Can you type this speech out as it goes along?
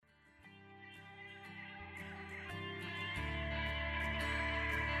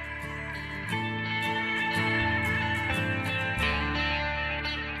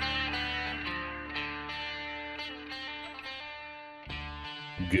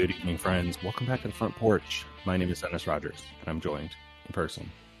Good evening, friends. Welcome back to the Front Porch. My name is Dennis Rogers, and I'm joined in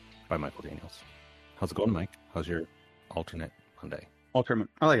person by Michael Daniels. How's it going, Mike? How's your alternate Monday?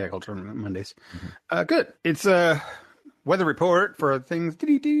 I like alternate Mondays. Good. It's a weather report for things.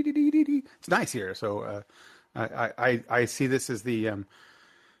 It's nice here, so I see this as the.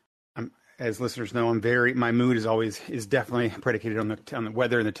 As listeners know, my mood is definitely predicated on the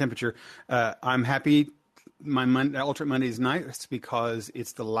weather and the temperature. I'm happy. My alternate Monday is nice because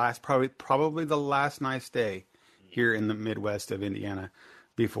it's the last, probably the last nice day here in the Midwest of Indiana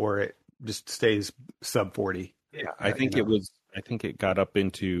before it just stays sub 40. Yeah, I think it got up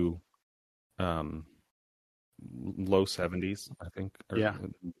into low 70s, I think.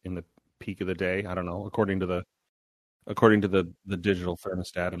 In the peak of the day. I don't know, according to the digital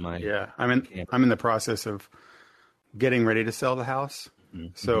thermostat in my I'm in the process of getting ready to sell the house. Mm-hmm.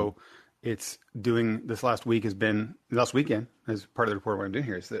 So it's doing this last weekend as part of the report. What I'm doing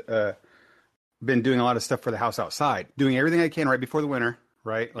here is that been doing a lot of stuff for the house outside, doing everything I can right before the winter,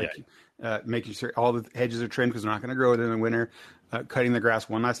 right? Making sure all the hedges are trimmed because they're not going to grow in the winter. Cutting the grass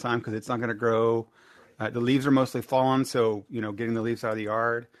one last time because it's not going to grow. The leaves are mostly fallen, so getting the leaves out of the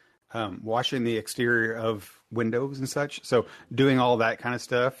yard. Washing the exterior of windows and such. So doing all that kind of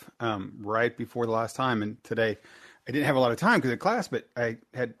stuff right before the last time. And today I didn't have a lot of time because of class, but I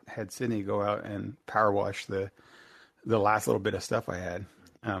had Sydney go out and power wash the last little bit of stuff I had.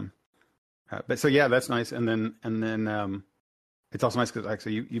 But so yeah, that's nice. And then it's also nice because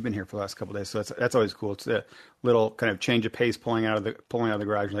actually you've been here for the last couple of days, so that's always cool. It's a little kind of change of pace pulling out of the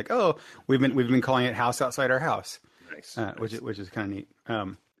garage. Like, oh, we've been calling it house outside our house, nice. Which is kind of neat.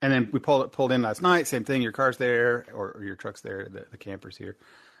 And then we pulled in last night. Same thing. Your car's there, or your truck's there. The camper's here.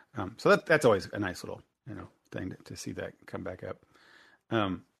 So that's always a nice little thing to see that come back up.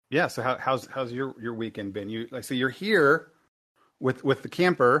 Yeah. So how's your weekend been? So you're here with the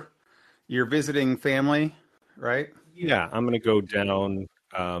camper. You're visiting family, right? Yeah, I'm gonna go down.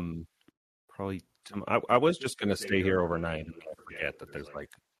 Probably. I was just gonna stay here overnight and forget that there's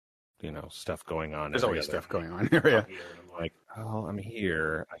stuff going on. There's always stuff going on here. Yeah. I'm like, oh, I'm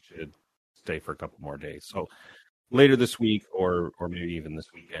here. I should stay for a couple more days. So later this week, or maybe even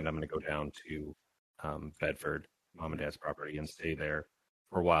this weekend, I'm going to go down to Bedford, mom and dad's property, and stay there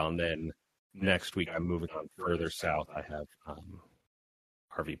for a while. And then next week, I'm moving on further south. I have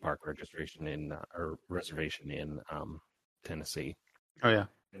RV park reservation in Tennessee. Oh yeah,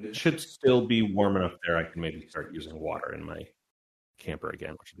 and it should still be warm enough there. I can maybe start using water in my camper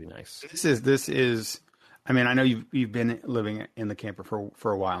again, which would be nice. This is. I mean, I know you've been living in the camper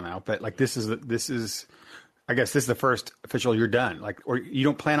for a while now, but this is I guess this is the first official you're done. Or you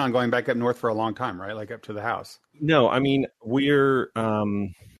don't plan on going back up north for a long time, right? Like up to the house. No, I mean we're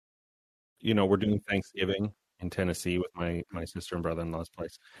we're doing Thanksgiving in Tennessee with my sister and brother-in-law's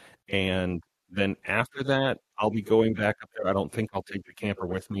place, and then after that I'll be going back up there. I don't think I'll take the camper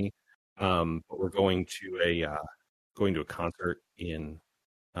with me, but we're going to a concert in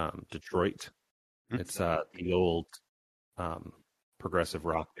Detroit. It's the old progressive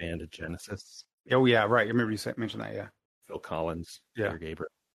rock band Genesis. Oh yeah, right. I remember you mentioned that. Yeah, Phil Collins, yeah. Peter Gabriel.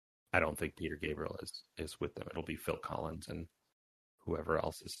 I don't think Peter Gabriel is with them. It'll be Phil Collins and whoever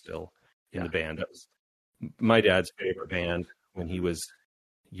else is still in the band. That was my dad's favorite band when he was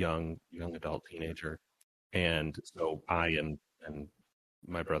young adult teenager, and so I and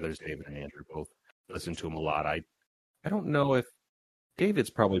my brothers David and Andrew both listened to him a lot. I don't know if David's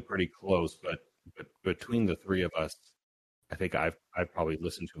probably pretty close, but between the three of us, I think I've probably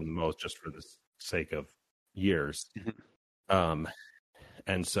listened to him the most just for the sake of years. And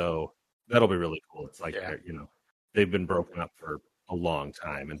so that'll be really cool. It's like, they've been broken up for a long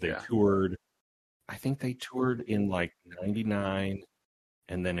time, and they toured. I think they toured in '99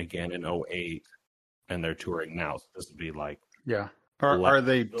 and then again in '08, and they're touring now. So this would be Are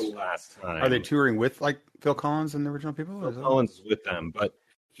they the last time? Are they touring with Phil Collins and the original people? Phil Collins is with them, but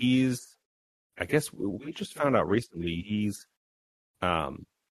I guess we just found out recently he's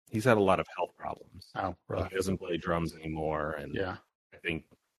had a lot of health problems. Oh, right. He doesn't play drums anymore, and I think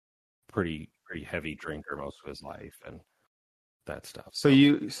pretty heavy drinker most of his life and that stuff. So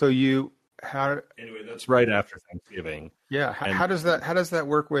you anyway, that's right after Thanksgiving. Yeah. How does that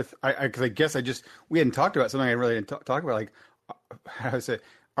work with? Because I guess we hadn't talked about something I really didn't talk about. How to say?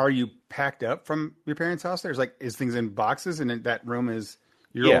 Are you packed up from your parents' house? Is things in boxes, and that room is.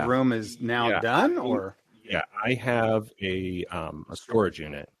 Your old room is now done, or? Yeah, I have a storage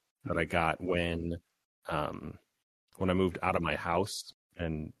unit that I got when I moved out of my house,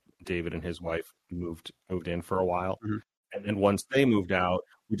 and David and his wife moved in for a while. Mm-hmm. And then once they moved out,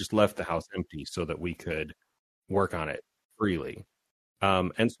 we just left the house empty so that we could work on it freely.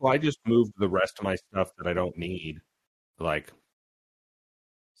 And so I just moved the rest of my stuff that I don't need, like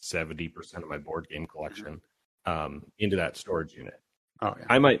 70% of my board game collection, into that storage unit. Oh yeah.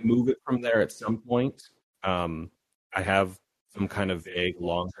 I might move it from there at some point. I have some kind of vague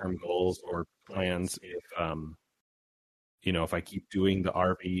long-term goals or plans. If I keep doing the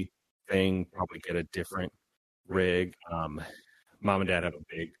RV thing, probably get a different rig. Mom and Dad have a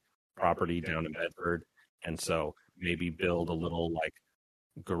big property down in Bedford, and so maybe build a little like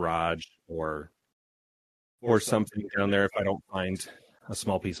garage or something down there if I don't find a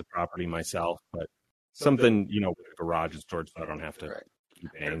small piece of property myself, but something, with a garage and storage so I don't have to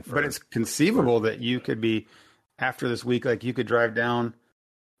keep paying for. But it's conceivable that you could be, after this week, like you could drive down,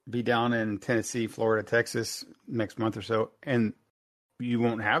 be down in Tennessee, Florida, Texas next month or so, and you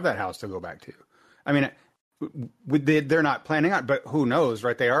won't have that house to go back to. I mean, they're not planning on, but who knows,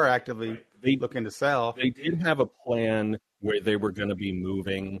 right? They are actively looking to sell. They did have a plan where they were going to be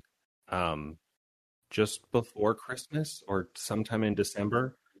moving just before Christmas or sometime in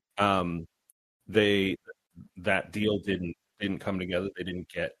December. That deal didn't come together. They didn't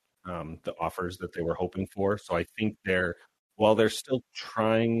get the offers that they were hoping for. So I think while they're still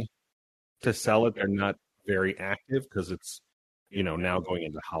trying to sell it, they're not very active because it's, now going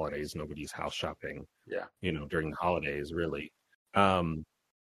into holidays, nobody's house shopping. Yeah. During the holidays, really. And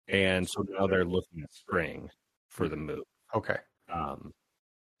so now they're looking at spring for the move. Okay.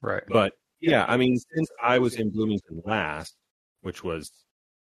 Right. But yeah, I mean, since I was in Bloomington last, which was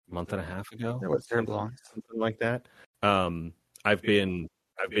a month and a half ago, that was terrible long, something like that. I've been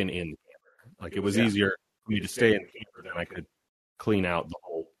in the camper. Like, it was easier for me to stay in the camper than I could clean out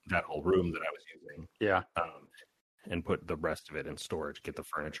that whole room that I was using. Yeah. And put the rest of it in storage, get the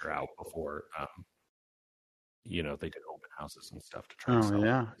furniture out before, they did open houses and stuff to try to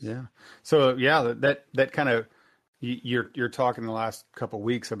sell. Yeah. So that kind of, you're talking the last couple of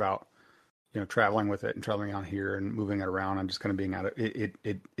weeks about, traveling with it and traveling out here and moving it around and just kind of being out of it.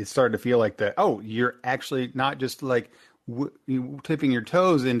 It started to feel like that. Oh, you're actually not just like tipping your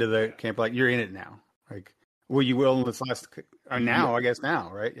toes into the camp, like you're in it now. Like, well, you will this last now, I guess now,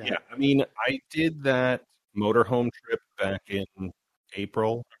 right? Yeah. I mean, I did that motorhome trip back in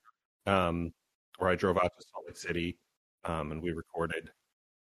April, where I drove out to Salt Lake City, and we recorded.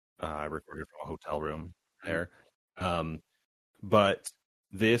 I recorded from a hotel room there. But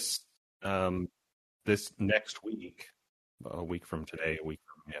this next week, a week from today, a week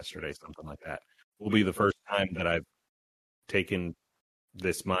from yesterday, something like that, will be the first time that I've taken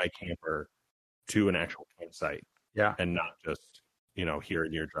my camper to an actual campsite. Yeah. And not just, here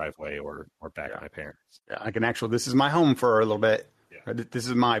in your driveway or back at my parents. Yeah. Like this is my home for a little bit. Yeah. This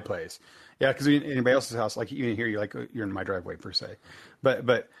is my place. Yeah. Because anybody else's house, like you here, you're in my driveway per se.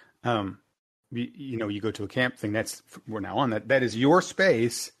 But you go to a camp thing, we're now on that. That is your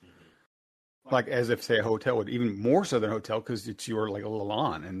space. Like as if, say, a hotel would, even more so than a hotel, because it's your like a little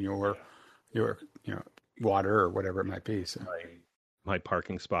lawn and your water or whatever it might be. So my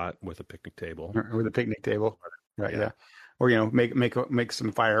parking spot with a picnic table. With a picnic table, right? Yeah. Or make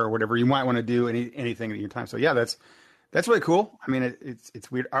some fire or whatever you might want to do. Anything at your time. So yeah, that's really cool. I mean,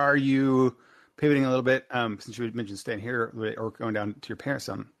 it's weird. Are you pivoting a little bit since you mentioned staying here or going down to your parents'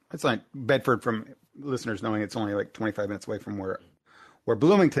 home? It's like Bedford, from listeners knowing it's only like 25 minutes away from where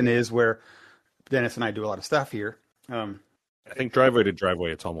Bloomington is, where Dennis and I do a lot of stuff here. I think driveway to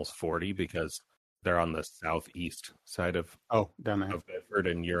driveway, it's almost 40 because they're on the southeast side of down there of Bedford,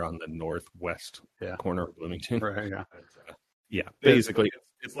 and you're on the northwest corner of Bloomington. Right. Yeah. But, basically,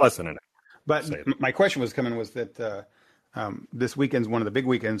 it's less than an hour. But my question was that this weekend's one of the big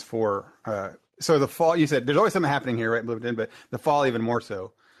weekends for. So the fall, you said there's always something happening here, right, in Bloomington, but the fall even more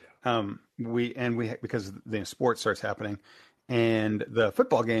so. We because the sports starts happening, and the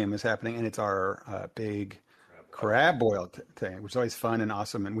football game is happening, and it's our big crab boil thing, which is always fun and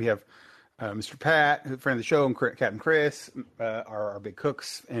awesome. And we have Mr. Pat, a friend of the show, and Captain Chris are our big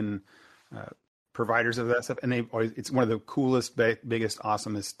cooks and providers of that stuff. And it's one of the coolest, biggest,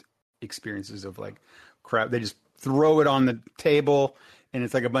 awesomest experiences of like crab. They just throw it on the table, and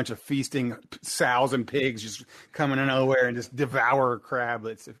it's like a bunch of feasting sows and pigs just coming in nowhere and just devour crab.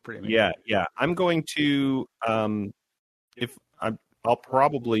 It's pretty amazing. Yeah. I'm going to I'll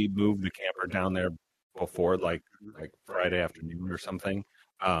probably move the camper down there before like Friday afternoon or something.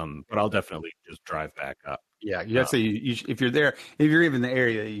 But I'll definitely just drive back up. Yeah, you have to say if you're there, if you're even in the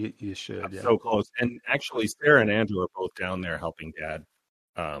area, you should. So close. And actually, Sarah and Andrew are both down there helping Dad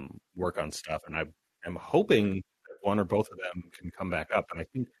work on stuff, and I'm hoping that one or both of them can come back up. And I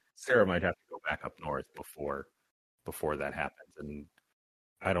think Sarah might have to go back up north before that happens. And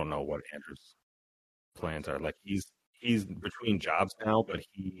I don't know what Andrew's plans are. Like he's he's between jobs now, but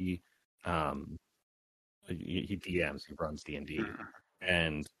um he DMs, he runs D&D,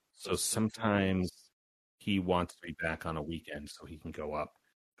 and so sometimes he wants to be back on a weekend so he can go up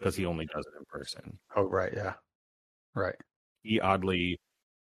because he only does it in person. Oh, right. Yeah. Right. He oddly,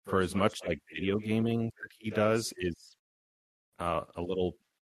 for as much like video gaming that he does, is a little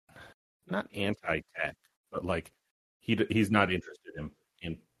not anti-tech, but like he's not interested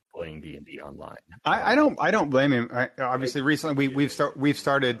in playing D&D online. I don't blame him. Obviously, recently we've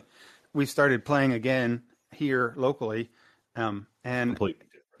started playing again here locally, and Completely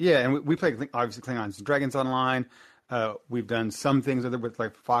different. yeah, and we play obviously Klingons and Dragons online. We've done some things with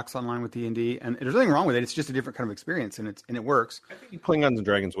like Fox online with D&D, and there's nothing wrong with it. It's just a different kind of experience, and it works. I think Klingons and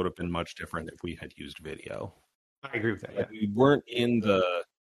Dragons would have been much different if we had used video. I agree with that. Like, we weren't in the,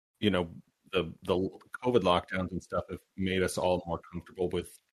 the COVID lockdowns and stuff have made us all more comfortable with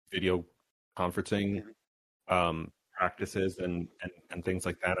video conferencing practices and things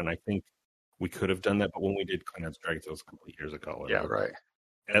like that. And I think we could have done that, but when we did Klingons and Dragons, it was a couple of years ago. Yeah, right.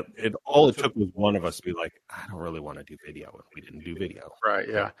 All it took was one of us to be like, I don't really want to do video, and we didn't do video. Right.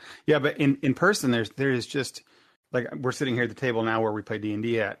 Yeah. Yeah. But in person, there is just like we're sitting here at the table now where we play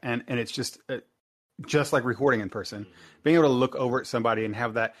D&D at, and it's just like recording in person, being able to look over at somebody and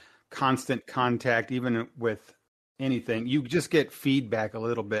have that constant contact, even with anything, you just get feedback a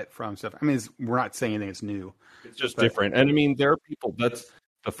little bit from stuff. I mean, we're not saying anything that's new. It's just different. And I mean, there are people, that's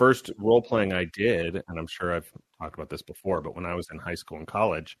the first role playing I did, and I'm sure I've talked about this before, but when I was in high school and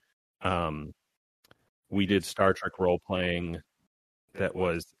college, we did Star Trek role playing that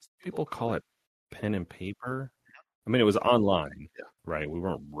was, people call it pen and paper. I mean, it was online, right? We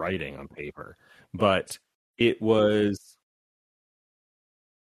weren't writing on paper, but it was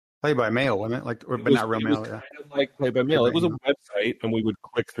play by mail, wasn't it? But not real mail. Kind of like play by mail. It was a website, and we would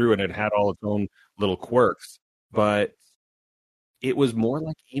click through, and it had all its own little quirks. But it was more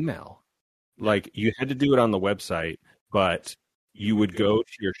like email. Like, you had to do it on the website, but you would go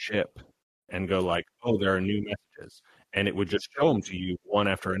to your ship and go like, "Oh, there are new messages," and it would just show them to you one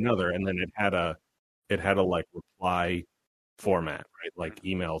after another, and then it had a like reply format, right? Like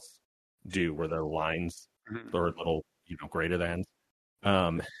emails do, where they're lines or little, greater than.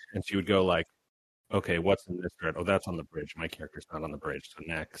 And so you would go like, okay, what's in this thread? Oh, that's on the bridge. My character's not on the bridge. So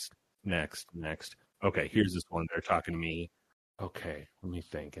next. Okay, here's this one. They're talking to me. Okay, let me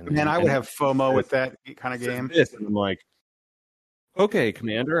think. And I would have FOMO with that kind of game. And I'm like, okay,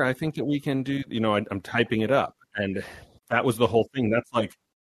 Commander, I think that we can do, I'm typing it up. And that was the whole thing. That's like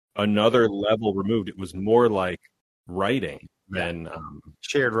another level removed. It was more like writing than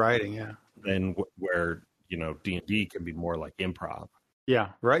shared writing. Yeah. Than where, D&D can be more like improv. Yeah.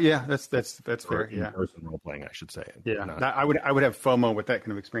 Right. Yeah. That's fair. Yeah. In-person role playing, I should say. Yeah. I would have FOMO with that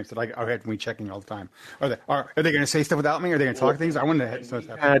kind of experience. That I had me checking all the time. Are they going to say stuff without me? Are they going to talk things? I wanted to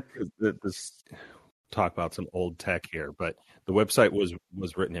have this talk about some old tech here, but the website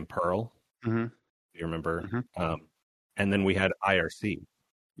was written in Perl. Mm-hmm. You remember? Mm-hmm. And then we had IRC.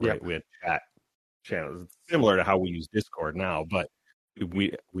 Right. Yep. We had chat channels similar to how we use Discord now, but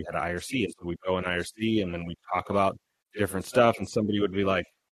we had IRC, and so we go in IRC, and then we talk about different stuff, and somebody would be like,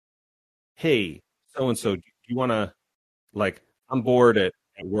 "Hey, so and so, do you want to, like, I'm bored at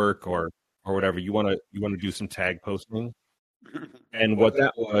work or whatever. You want to do some tag posting?" And what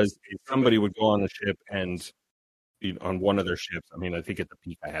that was is somebody would go on the ship, and on one of their ships. I mean, I think at the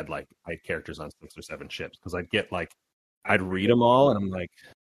peak I had characters on 6 or 7 ships, because I'd read them all, and I'm like,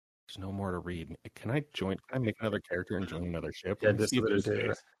 there's no more to read. Can I make another character and join another ship? Yeah, this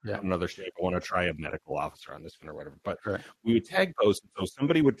is another ship. I want to try a medical officer on this one or whatever. But we would tag post. So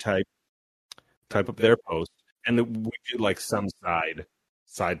somebody would type up their post, and then we do like some side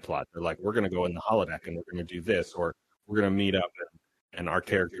plot. They're like, we're going to go in the holodeck, and we're going to do this, or we're going to meet up, and our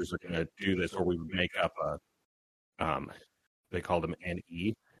characters are going to do this, or we would make up they called them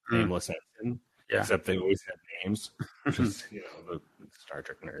NE, nameless ensign. Yeah. Except they always had names, which is, the Star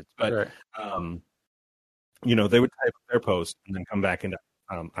Trek nerds. But, they would type their post and then come back into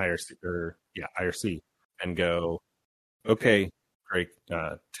IRC and go, okay, great,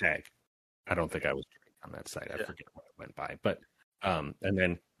 tag. I don't think I was on that site. I forget what it went by. But, and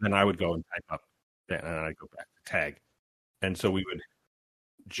then I would go and type up, and I'd go back to tag. And so we would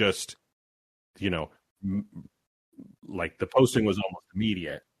just, like the posting was almost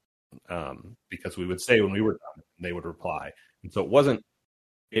immediate. Because we would say when we were done, they would reply, and so it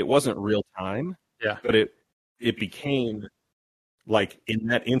wasn't real time. Yeah, but it became like, in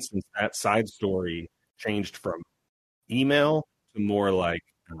that instance, that side story changed from email to more like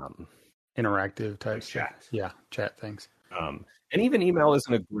interactive type chat. Yeah, chat things. And even email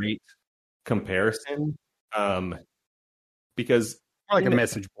isn't a great comparison. because Like a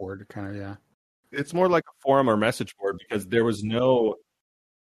message board, kind of, yeah. it's more like a forum or message board because there was no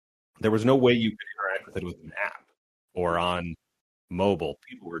way you could interact with it with an app or on mobile.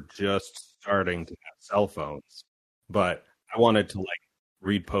 People were just starting to have cell phones, but I wanted to like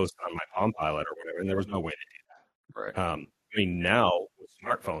read posts on my Palm Pilot or whatever, and there was no way to do that. Right. I mean, now with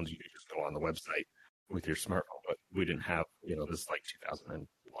smartphones, you can just go on the website with your smartphone, but we didn't have, this is like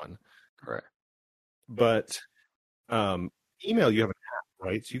 2001. Correct. But email, you have an app,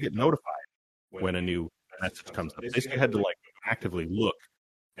 right? So you get notified when a new message comes up. They still had to like actively look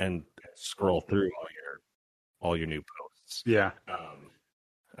and scroll through all your new posts. Yeah.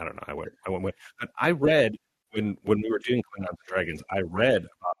 I don't know. I went with, but I read when we were doing Klingons and Dragons, I read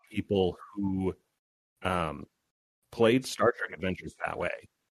about people who played Star Trek Adventures that way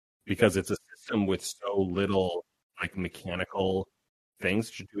because it's a system with so little like mechanical things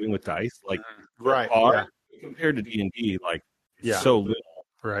that you're doing with dice, like right compared to D&D, like yeah. so little.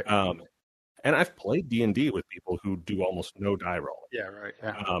 Right. And I've played D&D with people who do almost no die roll. Yeah. Right.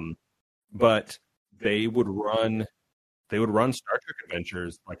 Yeah. But they would run Star Trek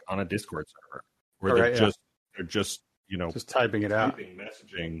Adventures like on a Discord server where they're just just typing it out,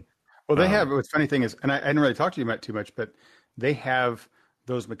 messaging. Well, they have. What's funny thing is, and I didn't really talk to you about too much, but they have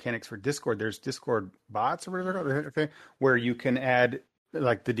those mechanics for Discord. There's Discord bots or whatever they're called, where you can add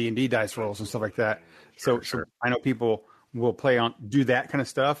like the D&D dice rolls and stuff like that. So I know people will do that kind of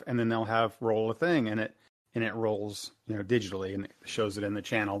stuff, and then they'll have roll a thing, and it rolls digitally, and it shows it in the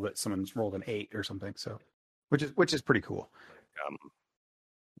channel that someone's rolled an 8 or something. So, which is pretty cool.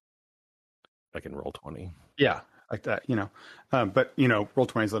 Like in Roll20. Yeah, like that, but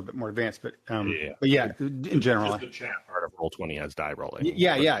Roll20 is a little bit more advanced, but yeah, in general, just the chat part of Roll20 has die rolling.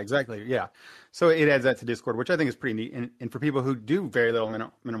 Yeah, exactly. Yeah, so it adds that to Discord, which I think is pretty neat. And for people who do very little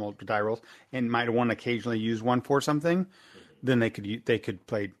minimal die rolls and might want to occasionally use one for something, then they could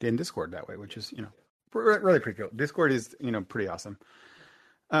play in Discord that way, which is really pretty cool. Discord is pretty awesome.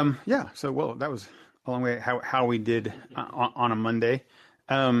 Yeah. So that was a long way how we did on a Monday.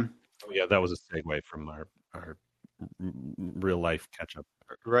 Yeah, that was a segue from our real life catch up.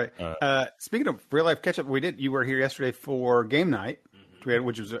 Right. Speaking of real life catch up, you were here yesterday for game night,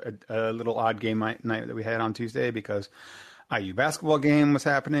 which was a little odd game night that we had on Tuesday because IU basketball game was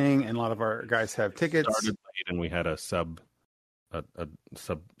happening and a lot of our guys have tickets. Started late and we had a sub what's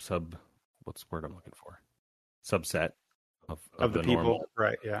the word I'm looking for? Subset of the people, normal,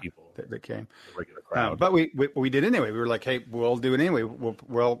 right? Yeah, people that came. The regular crowd. But we did anyway. We were like, hey, we'll do it anyway.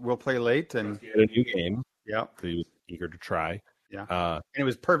 We'll play late and get a new game. Yeah, so he was eager to try. Yeah, and it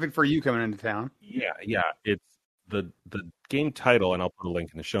was perfect for you coming into town. Yeah. It's the game title, and I'll put a link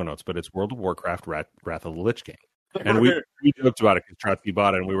in the show notes. But it's World of Warcraft: Wrath of the Lich King. And we joked about it because Trotsky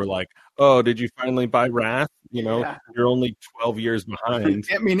bought it, and we were like, "Oh, did you finally buy Wrath? You're only 12 years behind."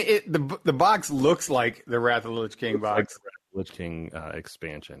 I mean, the box looks like the Wrath of the Lich King box. Like the Wrath of the Lich King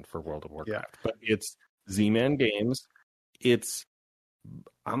expansion for World of Warcraft. But it's Z-Man Games. It's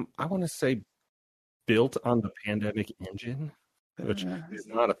I want to say built on the Pandemic engine, which is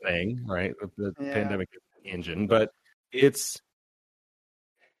not a thing, right? The Pandemic engine, but it's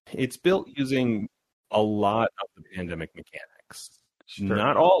built using a lot of the Pandemic mechanics. Sure.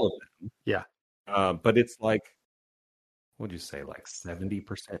 Not all of them. Yeah. But it's like, what'd you say, like 70%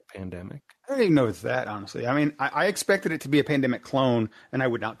 Pandemic? I don't even know it's that, honestly. I mean, I expected it to be a Pandemic clone, and I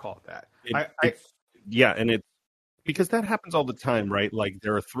would not call it that. And it's because that happens all the time, right? Like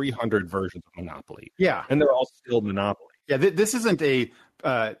there are 300 versions of Monopoly. Yeah. And they're all still Monopoly. Yeah, this isn't a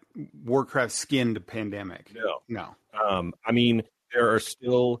Warcraft skinned Pandemic. No. I mean, there are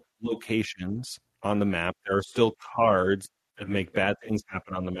still locations on the map. There are still cards that make bad things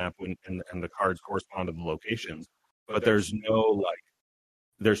happen on the map and the cards correspond to the locations. But there's no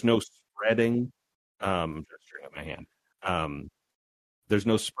spreading. Just string up my hand. There's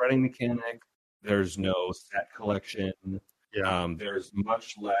no spreading mechanic. There's no set collection. Yeah. There's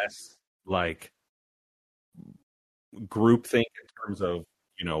much less like groupthink in terms of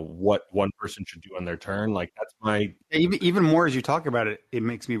what one person should do on their turn. Like that's my even more as you talk about it, it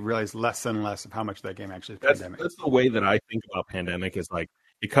makes me realize less and less of how much that game actually is Pandemic. That's the way that I think about Pandemic is like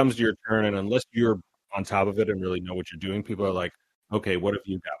it comes to your turn, and unless you're on top of it and really know what you're doing, people are like, okay, what have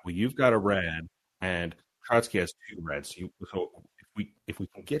you got? Well, you've got a red, and Trotsky has 2 reds. So if we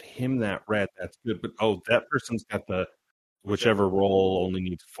can get him that red, that's good. But that person's got the whichever roll only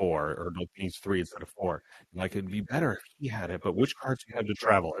needs 4 or needs 3 instead of 4. Like it'd be better if he had it, but which cards do you have to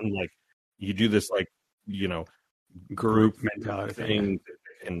travel? And like you do this like group mentality thing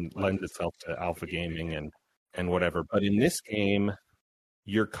that can lend itself to alpha gaming and whatever. But in this game,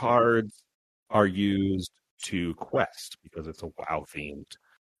 your cards are used to Quest because it's a WoW themed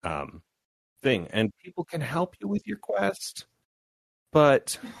thing, and people can help you with your quest,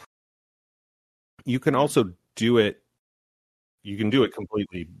 but you can also do it. You can do it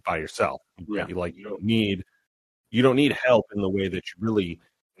completely by yourself. Yeah. Like you don't need help in the way that you really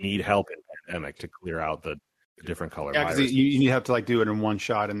need help in Pandemic to clear out the different color Yeah, because viruses. you have to like do it in one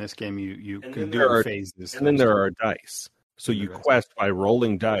shot. In this game, you can do it in phases. And then there are dice. So you quest by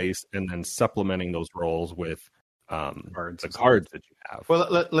rolling dice and then supplementing those rolls with the cards that you have.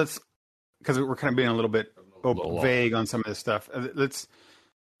 Well, let's, because we're kind of being a little bit vague on some of this stuff.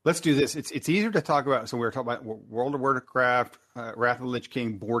 Let's do this. It's easier to talk about. So we were talking about World of Warcraft, Wrath of the Lich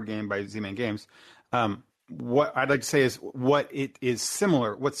King board game by Z-Man Games. What I'd like to say is what it is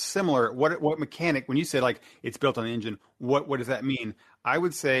similar. What's similar? What mechanic? When you say like it's built on the engine, what does that mean? I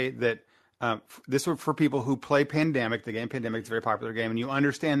would say that this would for people who play Pandemic. The game Pandemic is a very popular game, and you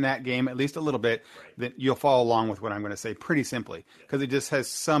understand that game at least a little bit. That you'll follow along with what I'm going to say pretty simply because it just has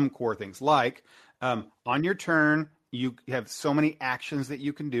some core things like on your turn. You have so many actions that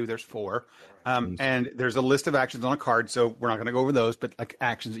you can do. There's 4. And there's a list of actions on a card, so we're not going to go over those, but like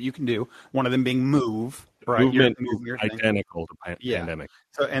actions that you can do. One of them being move. Right? Movement identical to Pandemic.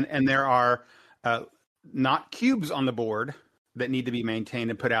 So and there are not cubes on the board that need to be maintained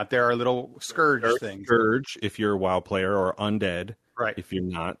and put out. There are little scourge things. Scourge, if you're a WoW player, or undead. Right. If you're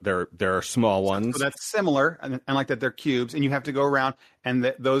not, there are small ones. So that's similar, and like that, they're cubes, and you have to go around,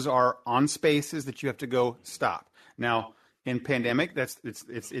 and those are on spaces that you have to go stop. Now, in Pandemic,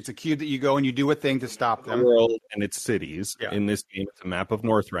 it's a cube that you go and you do a thing to stop them. The world and its cities. Yeah. In this game, it's a map of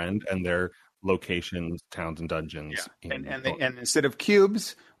Northrend and their locations, towns, and dungeons. Yeah. And instead of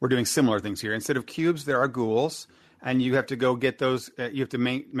cubes, we're doing similar things here. Instead of cubes, there are ghouls, and you have to go get those. You have to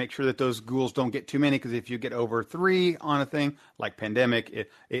make sure that those ghouls don't get too many, because if you get over 3 on a thing like Pandemic,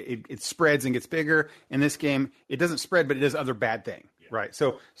 it spreads and gets bigger. In this game, it doesn't spread, but it does other bad things. Right.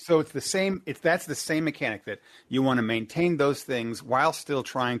 So it's the same. That's the same mechanic that you want to maintain those things while still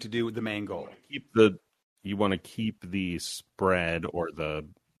trying to do the main goal. You want to keep the spread or the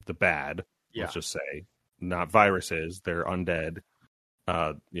bad. Yeah. Let's just say not viruses. They're undead.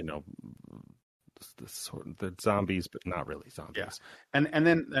 The zombies, but not really zombies. Yeah. And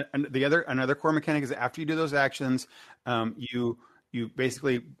then another core mechanic is after you do those actions, you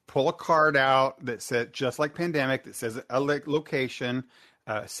basically pull a card out that says, just like Pandemic, that says a location,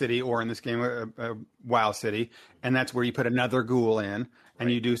 city, or in this game, a WoW city, and that's where you put another ghoul in, and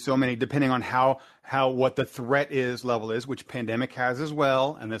you do so many, depending on how what the threat level is, which Pandemic has as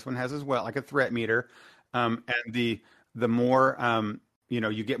well, and this one has as well, like a threat meter, and the more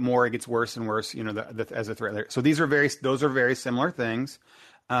you get more, it gets worse and worse, as a threat. So those are very similar things.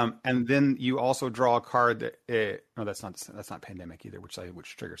 And then you also draw a card that that's not Pandemic either, which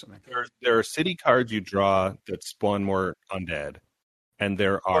triggers something. There are city cards you draw that spawn more undead, and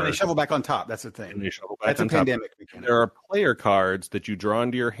there are they shovel back on top. That's the thing. And they shovel back that's on a Pandemic mechanic. There are player cards that you draw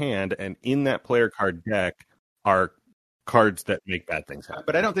into your hand, and in that player card deck are cards that make bad things happen.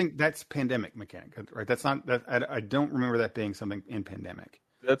 But I don't think that's Pandemic mechanic, right? That's not that. I don't remember that being something in Pandemic.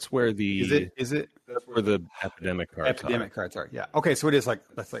 That's where the is it? That's where the epidemic cards are. Yeah. Okay. So it is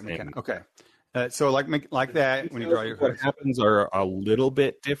that's like mechanic. Okay. So like that when you draw your cards. What happens are a little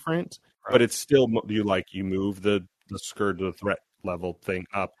bit different, right. But it's still you move the scourge, the threat level thing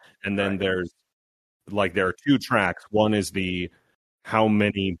up, and then there are 2 tracks. One is the how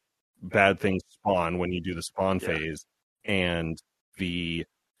many bad things spawn when you do the spawn phase, and the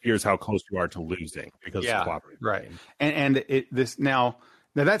here's how close you are to losing because it's cooperative. Right. And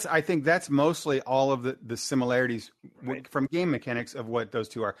that's I think that's mostly all of the similarities from game mechanics of what those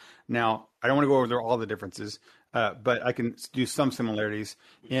two are. Now, I don't want to go over all the differences, but I can do some similarities.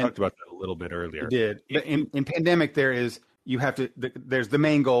 We talked about that a little bit earlier. We did. But in Pandemic, there's the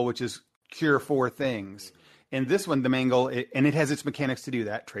main goal, which is cure 4 things. In this one, the main goal, and it has its mechanics to do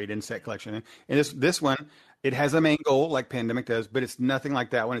that, trade in set collection. And this one, it has a main goal like Pandemic does, but it's nothing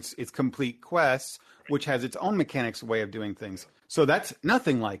like that one. It's complete quests, which has its own mechanics way of doing things. So that's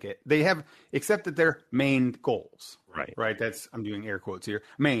nothing like it. They have, except that they're main goals. Right. That's, I'm doing air quotes here.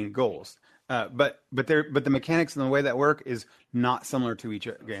 Main goals. But the mechanics and the way that work is not similar to each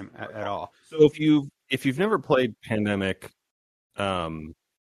game at all. So if you've never played Pandemic, and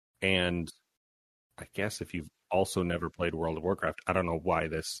I guess if you've also never played World of Warcraft, I don't know why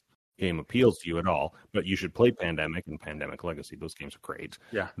this game appeals to you at all, but you should play Pandemic and Pandemic Legacy. Those games are great.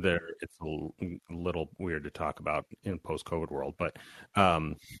 Yeah. It's a little weird to talk about in post-COVID world, but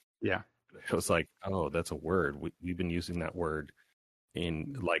yeah. It was like, oh, that's a word. We've been using that word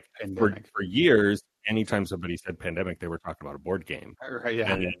in for years. Anytime somebody said Pandemic, they were talking about a board game. Right,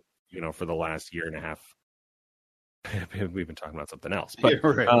 yeah. And for the last year and a half, we've been talking about something else. But Yeah,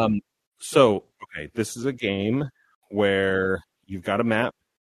 right. so okay, this is a game where you've got a map,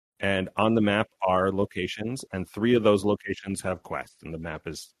 and on the map are locations, and 3 of those locations have quests, and the map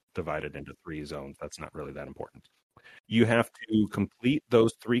is divided into 3 zones. That's not really that important. You have to complete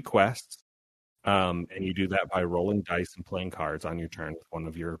those 3 quests, and you do that by rolling dice and playing cards on your turn with one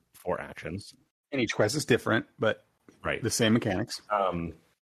of your 4 actions. And each quest is different, but Right. the same mechanics.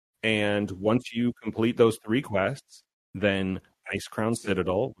 And once you complete those 3 quests, then Ice Crown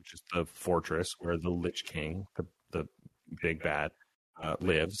Citadel, which is the fortress where the Lich King, the big bad,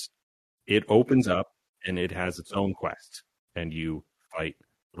 lives, it opens up and it has its own quest, and you fight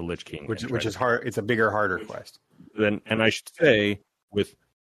the Lich King, which is hard. It's a bigger, harder quest. Then, and I should say, with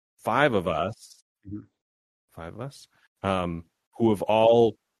 5 of us, who have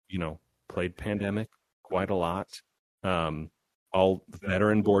all played Pandemic quite a lot, all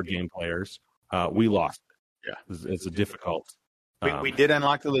veteran board game players, we lost it. Yeah, it's a difficult. We did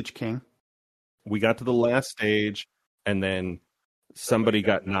unlock the Lich King. We got to the last stage, and then somebody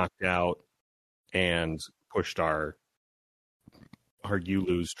got knocked out and pushed our you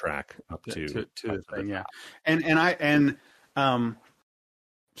lose track up to the thing. Yeah, and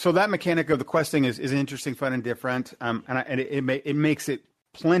so that mechanic of the questing is interesting, fun, and different. It makes it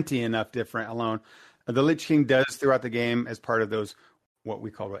plenty enough different alone. The Lich King does throughout the game as part of those what we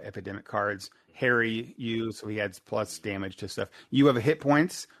call epidemic cards. Harry you, so he adds plus damage to stuff. You have hit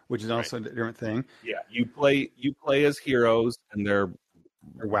points, which is also a different thing. Yeah, you play as heroes, and they're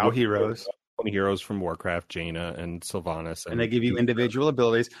WoW heroes. Heroes from Warcraft, Jaina and Sylvanas, and they give you individual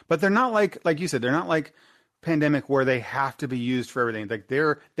abilities, but they're not like you said, they're not like Pandemic where they have to be used for everything. Like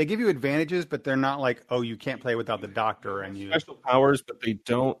they give you advantages, but they're not like, oh, you can't play without the doctor and you special powers, but they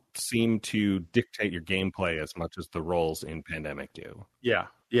don't seem to dictate your gameplay as much as the roles in Pandemic do. Yeah.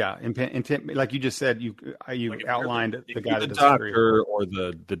 Like you just said, you like outlined the guy, the doctor or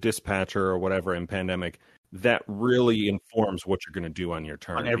the dispatcher or whatever in Pandemic. That really informs what you're going to do on your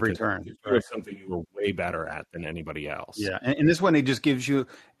turn. On every turn. It's something you were way better at than anybody else. Yeah. And this one, it just gives you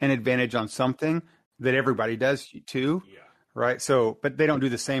an advantage on something that everybody does too. Yeah. Right. So, but they don't do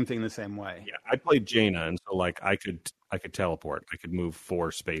the same thing the same way. Yeah. I played Jaina, and so like I could teleport. I could move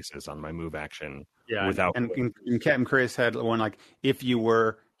 4 spaces on my move action. Yeah. Without and Captain Chris had one like if he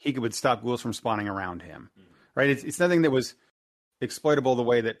would stop ghouls from spawning around him. Right. It's nothing that was exploitable the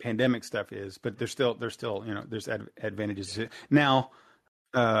way that Pandemic stuff is, but there's still there's advantages now.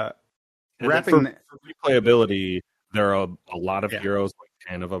 Wrapping for replayability, there are a lot of heroes, like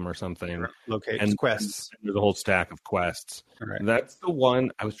 10 of them or something. Locations, quests. And there's a whole stack of quests. Right. That's the one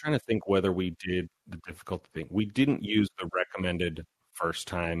I was trying to think whether we did the difficult thing. We didn't use the recommended first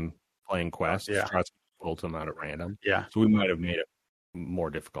time playing quests. Yeah. Pulled them out at random. Yeah. So we might have made it more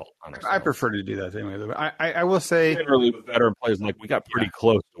difficult on ourselves. I prefer to do that anyway. I will say generally with veteran players, like we got pretty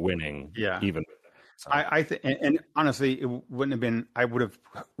close to winning. Yeah. Even with that. So. I think, and honestly, it wouldn't have been. I would have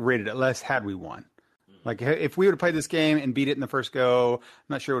rated it less had we won. Like if we would have played this game and beat it in the first go, I'm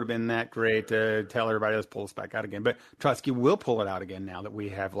not sure it would have been that great to tell everybody let's pull us back out again. But Trotsky will pull it out again now that we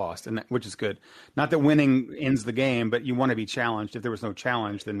have lost, and which is good. Not that winning ends the game, but you want to be challenged. If there was no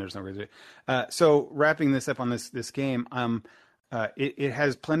challenge, then there's no reason. So wrapping this up on this game, it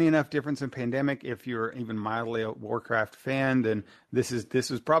has plenty enough difference in Pandemic. If you're even mildly a Warcraft fan, then this is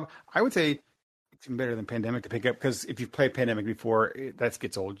probably, I would say, it's even better than Pandemic to pick up, because if you've played Pandemic before, that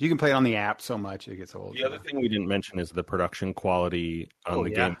gets old. You can play it on the app so much it gets old. The other thing we didn't mention is the production quality on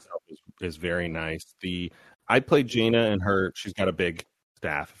the game itself is very nice. I played Jaina, and she's got a big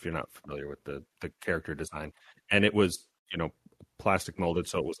staff, if you're not familiar with the character design, and it was plastic molded,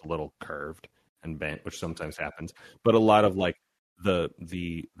 so it was a little curved and bent, which sometimes happens. But a lot of like the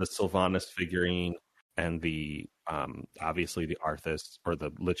Sylvanas figurine and the obviously the Arthas or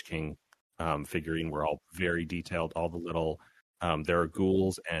the Lich King figurine were all very detailed. All the little there are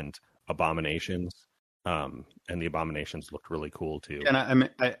ghouls and abominations, and the abominations looked really cool too. And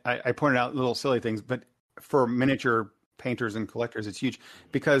I pointed out little silly things, but for miniature painters and collectors, it's huge,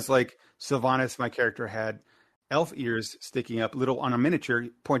 because like Sylvanas, my character, had elf ears sticking up little on a miniature,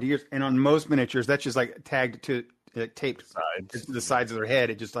 pointy ears, and on most miniatures that's just like tagged to taped to the sides of their head.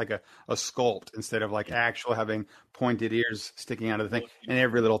 It's just like a sculpt instead of like actual having pointed ears sticking out of the thing. And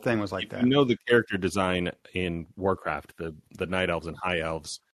every little thing was like that. The character design in Warcraft, the night elves and high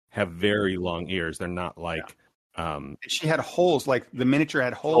elves have very long ears. They're not like she had holes, like the miniature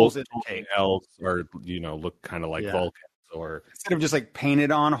had holes in the cape. Elves or look kind of like Vulcans, or instead of just like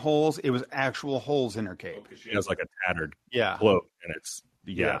painted on holes, it was actual holes in her cape. She has like a tattered cloak, and it's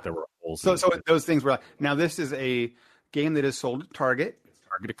there were holes. So those things were like, now this is a game that is sold at Target.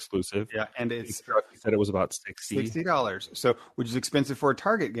 Target exclusive. Yeah, and it's He said it was about $60. So, which is expensive for a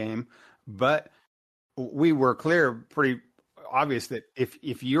Target game, but we were clear, pretty obvious that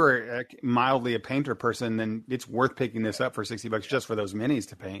if you're mildly a painter person, then it's worth picking this up for $60 just for those minis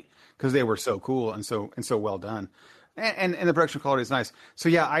to paint because they were so cool and so well done, and the production quality is nice. So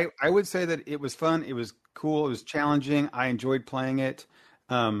yeah, I would say that it was fun, it was cool, it was challenging. I enjoyed playing it,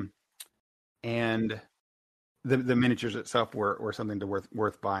 and the miniatures itself were something to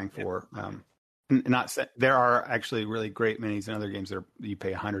worth buying for. Not there are actually really great minis in other games that you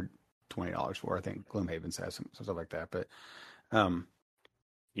pay $120 for. I think Gloomhaven has some stuff like that, but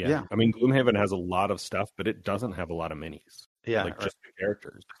yeah. I mean, Gloomhaven has a lot of stuff, but it doesn't have a lot of minis. Yeah, like just the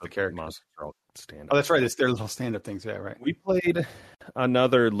characters. The characters. Monsters are all stand-up. Oh, that's right. It's their little stand-up things. Yeah, right. We played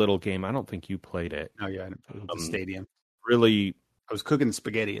another little game. I don't think you played it. Oh yeah, the Stadium. Really, I was cooking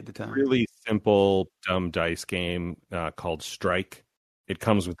spaghetti at the time. Really simple, dumb dice game called Strike. It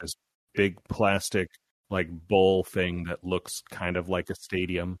comes with this big plastic like bowl thing that looks kind of like a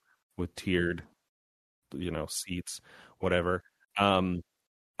stadium with tiered, seats, whatever.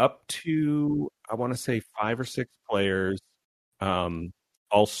 Up to, I want to say 5 or 6 players.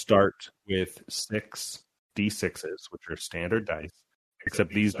 I'll start with 6 D6s, which are standard dice,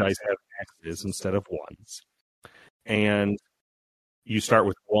 except these dice have X's instead of ones. And you start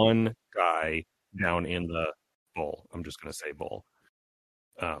with one guy down in the bowl. I'm just going to say bowl.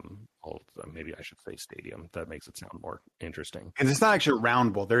 Maybe I should say stadium. That makes it sound more interesting. And it's not actually a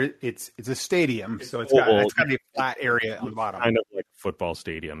round bowl. It's a stadium, so it's got to be a flat area on the bottom. Kind of like a football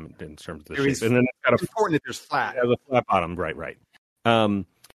stadium in terms of the shape. And then it's important that there's flat. It has a flat bottom, right.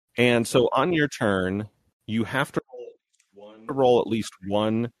 And so on your turn, you have to roll at least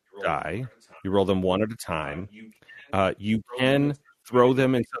one die. You roll them one at a time. You can throw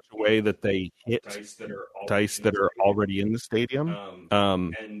them in such a way that they hit dice that are already in the stadium.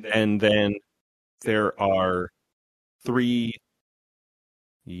 And then there are 3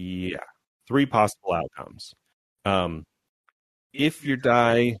 possible outcomes. If your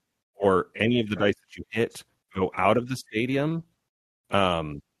die or any of the dice that you hit go out of the stadium,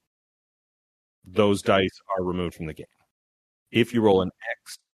 those dice are removed from the game. If you roll an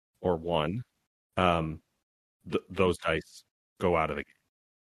X or 1, those dice go out of the game.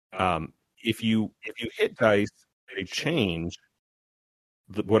 If you hit dice, they change.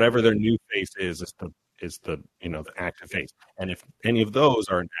 Whatever their new face is the the active face. And if any of those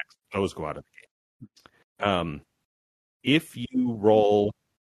are an X, those go out of the game. If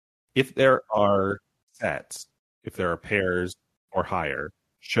there are sets, if there are pairs or higher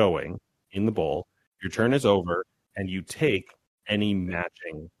showing in the bowl, your turn is over and you take any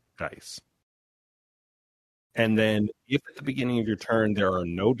matching dice. And then if at the beginning of your turn there are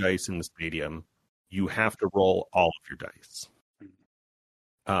no dice in the stadium, you have to roll all of your dice.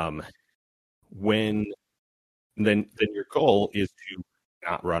 Then your goal is to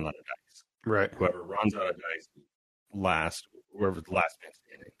not run out of dice. Right. Whoever runs out of dice whoever's the last man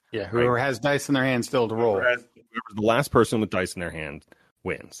standing. Yeah, whoever has dice in their hand still to roll. Whoever's the last person with dice in their hand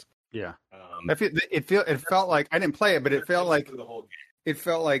wins. Yeah. It felt like I didn't play it, but it felt like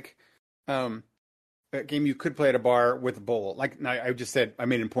a game you could play at a bar with a bowl. Like I just said, I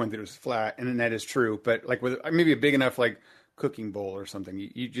made a point that it was flat, and that is true. But like with maybe a big enough like cooking bowl or something,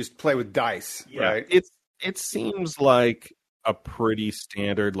 you just play with dice, right? It seems like a pretty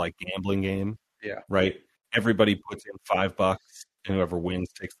standard like gambling game. Yeah. Right. Everybody puts in $5, and whoever wins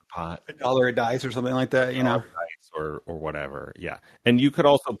takes the pot. $1 a dice or something like that, dice or whatever. Yeah. And you could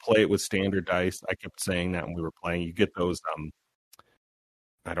also play it with standard dice. I kept saying that when we were playing. You get those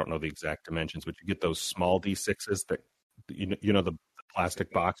I don't know the exact dimensions, but you get those small D6s that the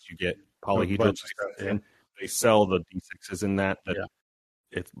plastic box you get polyhedral in. They sell the D6s in that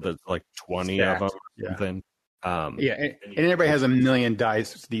it's like 20 stacked. Of them or something. And everybody has a million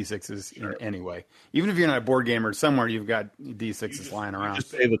dice D6s anyway. Even if you're not a board gamer, somewhere you've got D6s lying around. You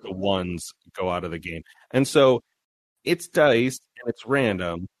just say that the ones go out of the game. And so it's dice and it's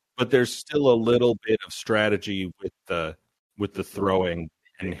random, but there's still a little bit of strategy with the throwing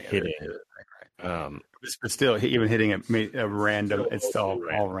and hitting. But still, even hitting a random, it's still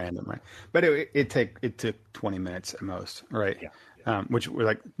all random, right? But it took 20 minutes at most, right? Yeah. Which was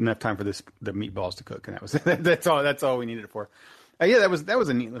like enough time for the meatballs to cook, and that was that's all we needed it for. That was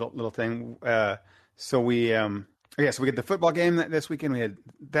a neat little thing. So we get the football game this weekend. We had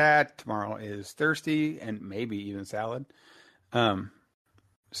that. Tomorrow is Thursday, and maybe even salad.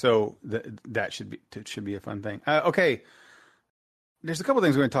 So that should be a fun thing. Okay. There's a couple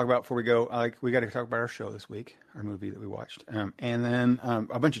things we're going to talk about before we go. We got to talk about our show this week, our movie that we watched, and then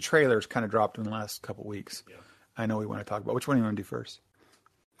a bunch of trailers kind of dropped in the last couple weeks. Yeah. I know we want to talk about. Which one do you want to do first?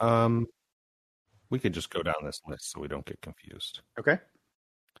 We could just go down this list so we don't get confused. Okay.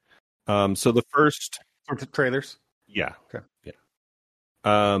 So the first trailers. Yeah. Okay. Yeah.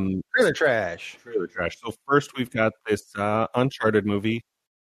 Trailer trash. Trailer trash. So first we've got this Uncharted movie.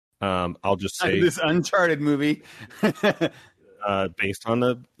 I'll just say this Uncharted movie, based on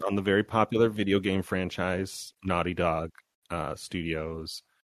the very popular video game franchise, Naughty Dog Studios,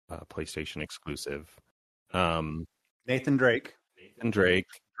 PlayStation exclusive. Nathan Drake.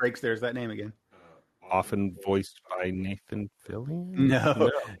 There's that name again. Often voiced by Nathan Fillion.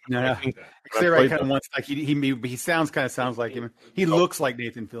 No. Say right kind of once like he sounds like him. He looks like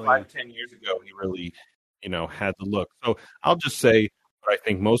Nathan Fillion. 5-10 years ago, he really, had the look. So I'll just say what I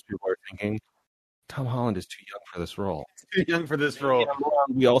think most people are thinking: Tom Holland is too young for this role. Too young for this role.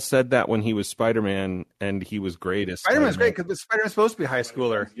 We all said that when he was Spider-Man, and he was great as Spider-Man's great because Spider-Man's supposed to be a high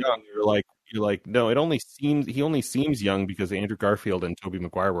schooler. Young, you're like, no, he only seems young because Andrew Garfield and Tobey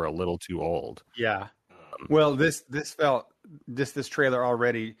Maguire were a little too old. Yeah. Well, this trailer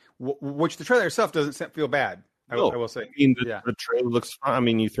already, which the trailer itself doesn't feel bad. I will say. The trailer looks fine. I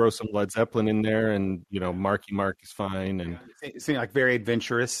mean, you throw some Led Zeppelin in there, and Marky Mark is fine, and it seemed like very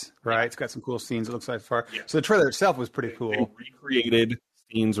adventurous, right? It's got some cool scenes. It looks like far. Yeah. So the trailer itself was pretty cool. They recreated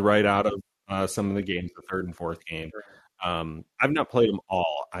scenes right out of some of the games, the third and fourth game. I've not played them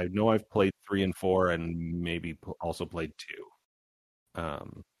all. I know I've played 3 and 4, and maybe also played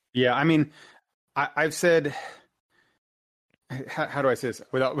 2. Yeah, I mean, I've said. How do I say this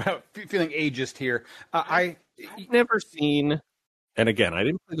without feeling ageist here? I've never seen, and again, I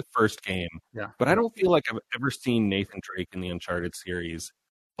didn't play the first game, but I don't feel like I've ever seen Nathan Drake in the Uncharted series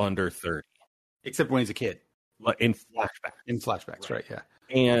under 30. Except when he's a kid. In flashbacks. In flashbacks, right, yeah.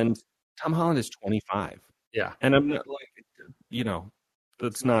 And Tom Holland is 25. Yeah. And I'm not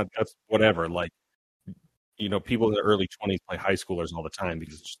that's whatever. Like, people in their early 20s play high schoolers all the time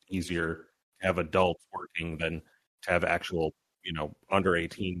because it's just easier to have adults working than to have actual, under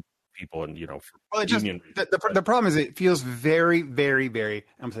 18 people and, for union reasons. The problem is it feels very, very, very,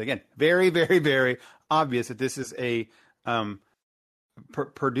 I'm saying again, very, very, very obvious that this is a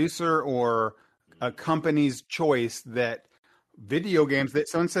producer or a company's choice that video games, that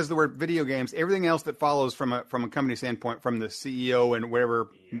someone says the word video games, everything else that follows from a company standpoint, from the CEO and whatever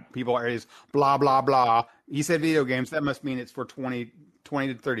people are, is blah, blah, blah. He said video games. That must mean it's for 20 to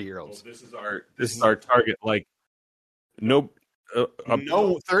 30-year-olds. Well, this is our target. Like, no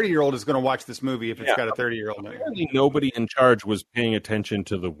 30-year-old is going to watch this movie if it's got a 30-year-old. Apparently, nobody in charge was paying attention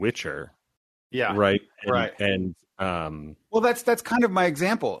to The Witcher. Yeah. Right. And well, that's kind of my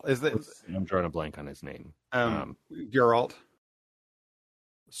example. Is that I'm drawing a blank on his name. Geralt.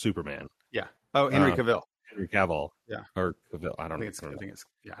 Superman. Yeah. Oh, Henry Cavill. Henry Cavill. Yeah. Or Cavill. I don't know. I think it's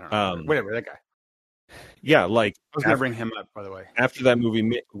I don't know. Whatever, that guy. Yeah, like I was going to bring him up, by the way. After that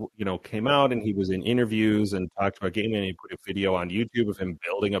movie, came out, and he was in interviews and talked about gaming, and he put a video on YouTube of him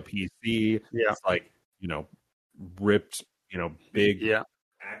building a PC. Yeah, it's like ripped, big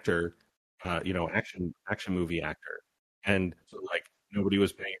actor, action movie actor, and so like nobody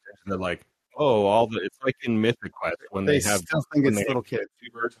was paying attention. They're like, it's like in Mythic Quest when they have still think it's little kids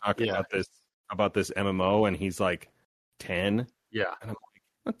talking about this MMO, and he's like 10. Yeah, and I'm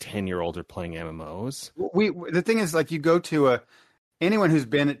like, 10-year-olds are playing MMOs. The thing is, like, you go to anyone who's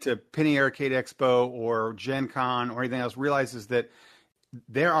been to Penny Arcade Expo or Gen Con or anything else realizes that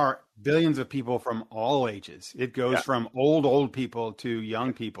there are billions of people from all ages. It goes from old people to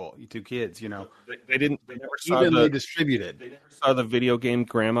young people to kids. They never saw evenly distributed. They never saw the video game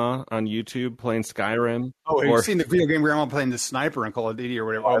grandma on YouTube playing Skyrim. Oh, you've seen the video game grandma playing the sniper in Call of Duty or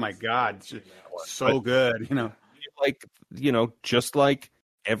whatever. Oh my God, it's so good. Just like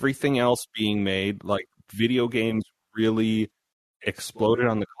everything else being made, like video games really exploded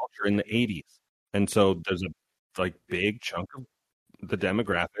on the culture in the 80s. And so there's a big chunk of the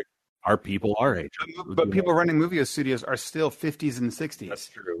demographic are people our age. But people running movie studios are still 50s and 60s. That's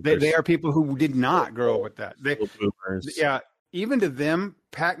true. They are people who did not grow up with that. Yeah. Even to them,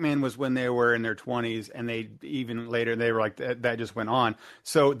 Pac-Man was when they were in their 20s, and they even later they were like that just went on.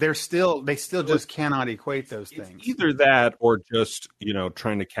 So they still just cannot equate those things. Either that or just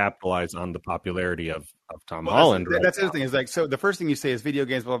trying to capitalize on the popularity of Tom Holland. That's the other thing is like, so the first thing you say is video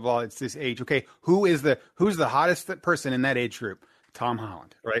games, blah blah blah. It's this age. Okay, who's the hottest person in that age group? Tom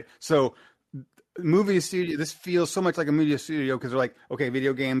Holland, right? So movie studio, this feels so much like a movie studio because they're like, okay,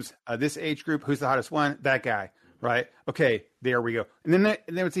 video games, this age group, who's the hottest one? That guy. Right. Okay. There we go. And then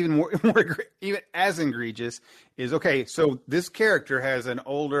it's even more even as egregious is, okay, so this character has an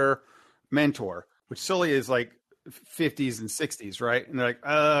older mentor, which Sully is like 50s and 60s, right? And they're like,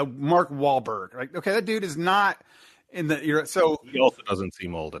 Mark Wahlberg. Like, okay, that dude is not in the you're so he also doesn't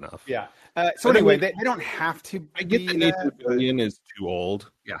seem old enough. yeah. So But anyway, I mean, they don't have to. I get that Nathan Fillion is too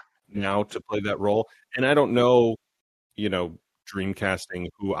old now to play that role, and I don't know, dreamcasting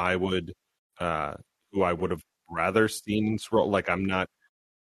uh, who I would have rather seen in this role. Like I'm not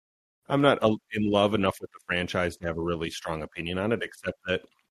in love enough with the franchise to have a really strong opinion on it, except that,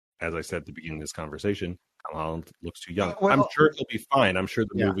 as I said at the beginning of this conversation, Tom Holland looks too young. I'm sure he'll be fine. I'm sure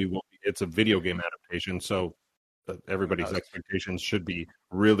the movie will be. It's a video game adaptation, so everybody's expectations should be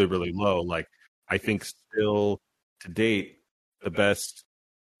really, really low. Like, I think still to date, the best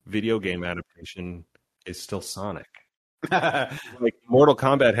video game adaptation is still Sonic. Like, Mortal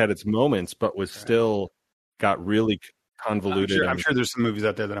Kombat had its moments, but was still got really convoluted. I'm sure there's some movies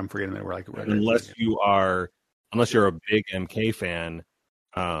out there that I'm forgetting that were like unless you're a big MK fan,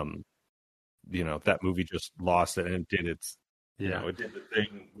 that movie just lost it, and it did its. It did the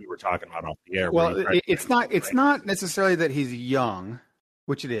thing we were talking about off the air. Well, it's not necessarily that he's young,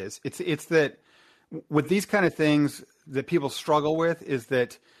 which it is. It's that with these kind of things that people struggle with is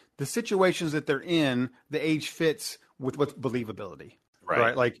that the situations that they're in, the age fits with what's believability,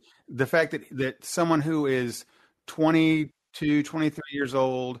 right? Like the fact that someone who is 22, 23 years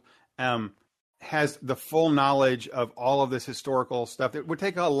old has the full knowledge of all of this historical stuff that would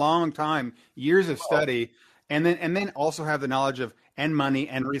take a long time, years of study. And then also have the knowledge of and money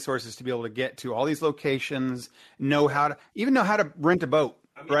and resources to be able to get to all these locations, know how to rent a boat,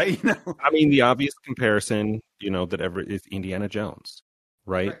 right? I mean, the obvious comparison, that ever is Indiana Jones,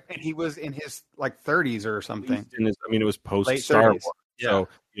 right? And he was in his 30s or something. It was post Star Wars, so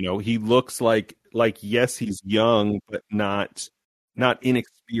he looks like yes, he's young, but not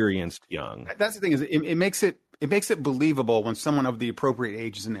inexperienced young. That's the thing is it makes it believable when someone of the appropriate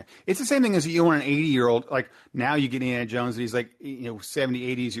age is in there. It's the same thing as you want an 80-year-old. Like now you get Indiana Jones, and he's 70,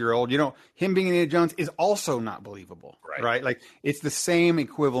 80 year old. Him being Indiana Jones is also not believable, right? Like it's the same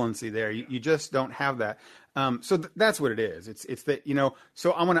equivalency there. You just don't have that. So that's what it is. It's that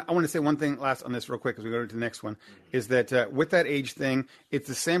So I want to say one thing last on this real quick as we go to the next one, is that with that age thing, it's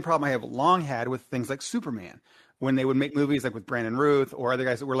the same problem I have long had with things like Superman. When they would make movies like with Brandon Routh or other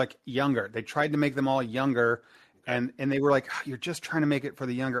guys that were younger, they tried to make them all younger, and they were like, oh, you're just trying to make it for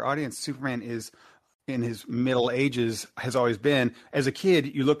the younger audience. Superman is in his middle ages, has always been. As a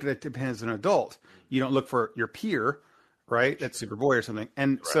kid, you looked at it as an adult. You don't look for your peer, right? That's Superboy or something.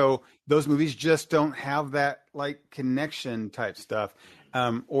 And so those movies just don't have that connection type stuff.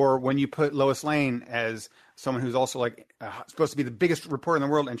 Or when you put Lois Lane as someone who's also supposed to be the biggest reporter in the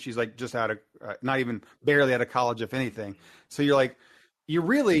world, and she's just out of not even barely out of college, if anything. So you're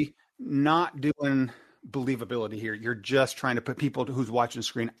really not doing believability here. You're just trying to put people who's watching the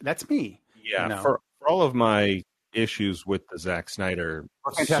screen. That's me. Yeah. For all of my issues with the Zack Snyder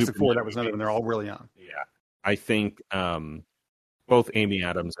Fantastic Four, that was another one. They're all really young. Yeah, I think both Amy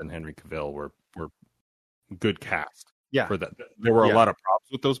Adams and Henry Cavill were good cast. Yeah, for that. There were a lot of problems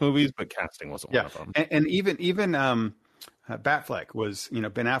with those movies, but casting wasn't one of them. And even Batfleck was,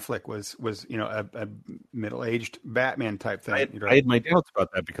 Ben Affleck was a middle-aged Batman type thing. I had my doubts about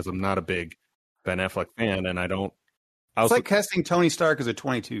that because I'm not a big Ben Affleck fan, and I don't. It's like casting Tony Stark as a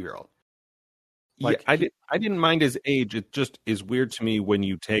 22-year-old. I didn't mind his age. It just is weird to me when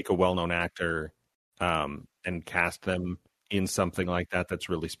you take a well-known actor and cast them in something like that that's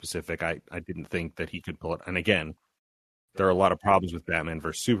really specific. I didn't think that he could pull it. And again, there are a lot of problems with Batman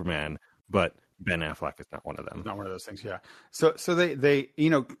versus Superman, but Ben Affleck is not one of them. Not one of those things, yeah. So they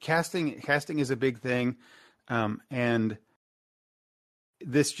casting is a big thing, and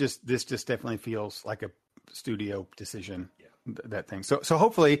this just definitely feels like a studio decision. Yeah. That thing. So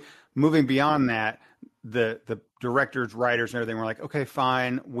hopefully, moving beyond that, the directors, writers, and everything were like, okay,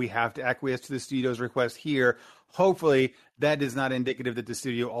 fine, we have to acquiesce to the studio's request here. Hopefully, that is not indicative that the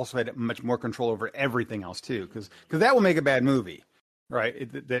studio also had much more control over everything else too, because that will make a bad movie,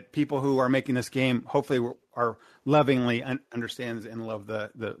 right? That people who are making this game hopefully are lovingly understands and love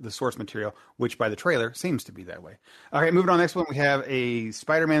the source material, which by the trailer seems to be that way. Okay, moving on. Next one, we have a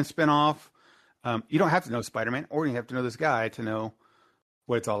Spider-Man spinoff. You don't have to know Spider-Man, or you have to know this guy to know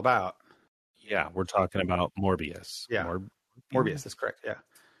what it's all about. Yeah, we're talking about Morbius. Yeah, Morbius. That's correct. Yeah.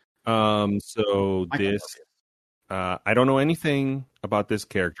 So this. I don't know anything about this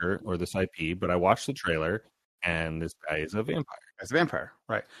character or this IP, but I watched the trailer, and this guy is a vampire. It's a vampire,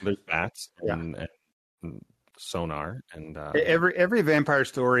 right? There's bats and sonar, and every vampire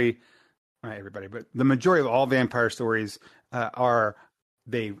story. Not everybody, but the majority of all vampire stories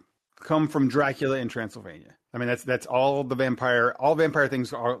they come from Dracula in Transylvania. I mean, that's all the vampire. All vampire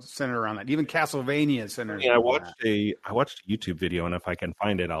things are centered around that. Even Castlevania is centered. I watched a YouTube video, and if I can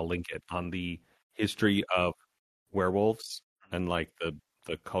find it, I'll link it on the history of werewolves and like the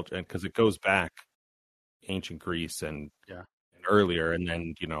culture, and because it goes back ancient Greece and earlier, and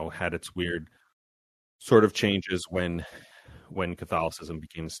then had its weird sort of changes when Catholicism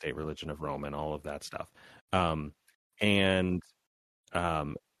became the state religion of Rome and all of that stuff. And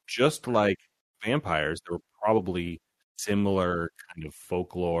just like vampires, there were probably similar kind of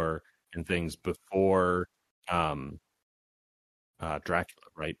folklore and things before Dracula,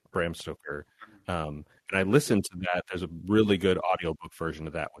 right? Bram Stoker. And I listened to that. There's a really good audiobook version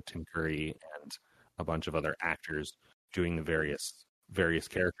of that with Tim Curry and a bunch of other actors doing the various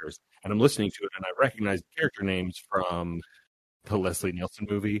characters. And I'm listening to it, and I recognize the character names from the Leslie Nielsen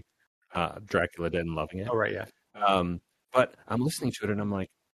movie, Dracula Dead and Loving It. Oh, right, yeah. But I'm listening to it, and I'm like,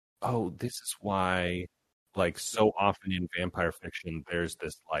 oh, this is why, like, so often in vampire fiction, there's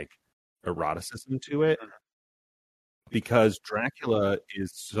this, like, eroticism to it. Because Dracula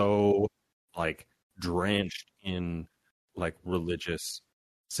is so, like, drenched in, like, religious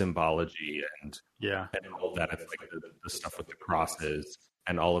symbology and all of that. It's like the stuff with the crosses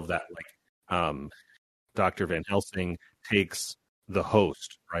and all of that. Like, Dr. Van Helsing takes the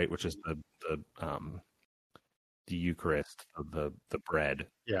host, right, which is the Eucharist, the bread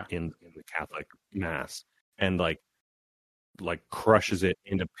in the Catholic Mass, and like crushes it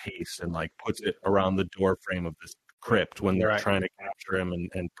into paste and like puts it around the door frame of this crypt when they're trying to capture him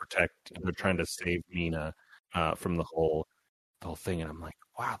and protect. They're trying to save Mina from the whole thing, and I'm like,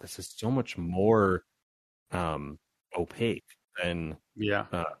 wow, this is so much more opaque than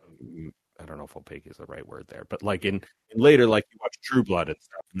I don't know if opaque is the right word there, but like in later, like you watch True Blood and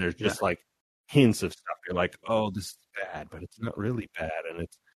stuff, and there's just like hints of stuff. You're like, oh, this is bad, but it's not really bad, and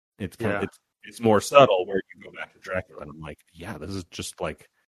it's kind of it's more subtle. Where you go back to Dracula, and I'm like, yeah, this is just like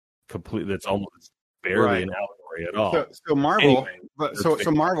completely. It's almost barely an allegory at all. So Marvel,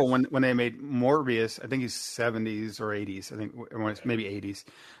 so Marvel when they made Morbius, I think he's 70s or 80s. I think maybe 80s.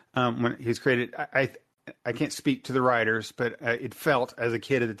 When he's created, I can't speak to the writers, but it felt as a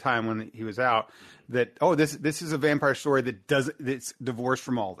kid at the time when he was out that this is a vampire story that's divorced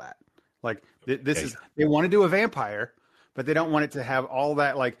from all that. Like they want to do a vampire, but they don't want it to have all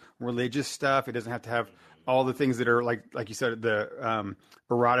that like religious stuff. It doesn't have to have all the things that are like you said, the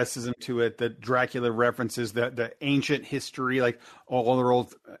eroticism to it, the Dracula references, the ancient history, like all their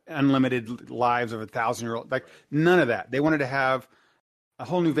old unlimited lives of 1,000-year-old, like none of that. They wanted to have a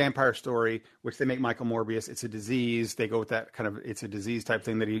whole new vampire story, which they make Michael Morbius. It's a disease. They go with that kind of, it's a disease type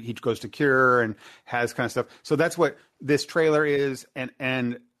thing that he goes to cure and has kind of stuff. So that's what this trailer is. And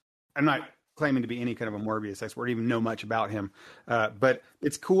I'm not claiming to be any kind of a Morbius expert, even know much about him. But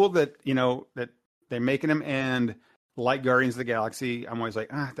it's cool that, that they're making him, and like Guardians of the Galaxy, I'm always like,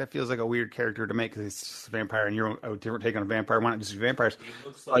 that feels like a weird character to make because it's a vampire and you're a different take on a vampire. Why not just do vampires? It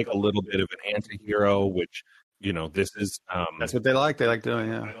looks like a little bit of an anti-hero, which, this is... that's what they like. They like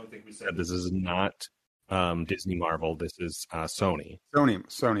doing, I don't think we said this is not Disney Marvel. This is Sony.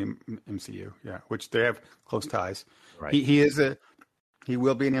 Sony MCU, which they have close ties. Right. He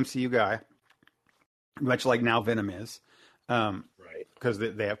will be an MCU guy, much like now Venom is, right? Because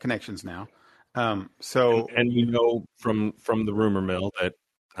they have connections now. And from the rumor mill that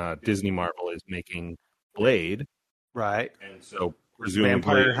Disney Marvel is making Blade, right? And so presumably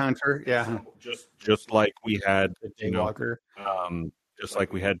Vampire Hunter, just like we had Daywalker, just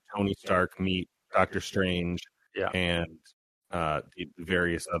like we had Tony Stark meet Doctor Strange, and the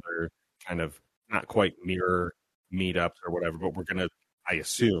various other kind of not quite mirror meetups or whatever, but we're gonna, I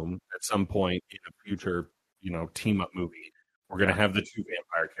assume, at some point in a future, team up movie, we're gonna have the two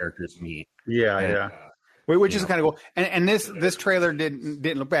vampire characters meet. Which is kind of cool. And this trailer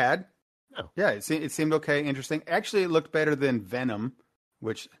didn't look bad. No. Yeah, it seemed okay, interesting. Actually, it looked better than Venom,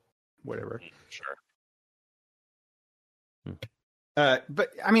 which, whatever. Sure. But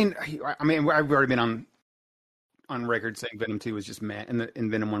I mean, I've already been on record saying Venom 2 was just meh, and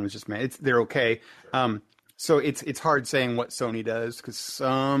Venom 1 was just meh. They're okay. Sure. So it's hard saying what Sony does because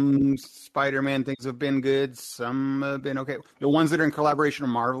some Spider-Man things have been good, some have been okay. The ones that are in collaboration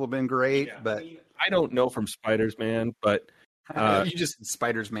with Marvel have been great, but I don't know from Spider-Man, but you just said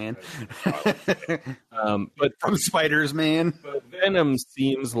Spider-Man. But from Spider-Man. But Venom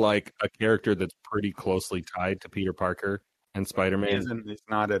seems like a character that's pretty closely tied to Peter Parker and Spider-Man. It's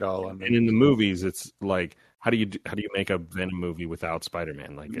not at all. And in the movies, it's like, how do you make a Venom movie without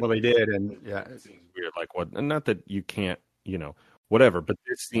Spider-Man? Like, they did, and it seems weird. Like, what? And not that you can't, whatever. But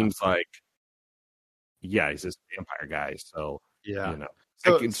this seems like, he's this vampire guy. So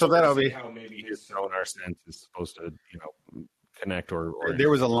So that'll be how maybe his sonar sense is supposed to, connect or. There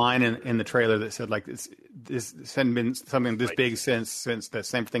was a line in the trailer that said like this hadn't been something this big since that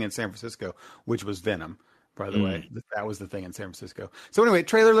same thing in San Francisco, which was Venom. by the way. That was the thing in San Francisco. So anyway,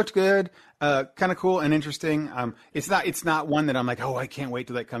 trailer looked good, kind of cool and interesting. It's not one that I'm like, oh, I can't wait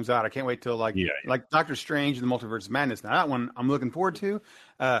till that comes out. I can't wait till like Doctor Strange and the Multiverse of Madness. Now that one I'm looking forward to.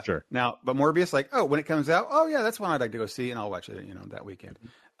 Sure. Now, but Morbius, like, oh, when it comes out, oh yeah, that's one I'd like to go see, and I'll watch it, that weekend.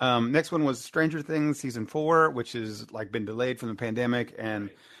 Next one was Stranger Things season 4, which is like been delayed from the pandemic, and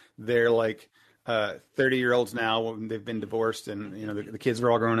they're like 30-year-olds now. They've been divorced, and the kids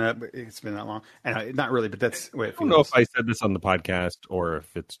were all grown up. But it's been that long, and not really, but that's the way it feels. I don't know if I said this on the podcast or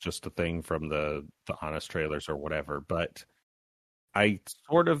if it's just a thing from the Honest trailers or whatever, but I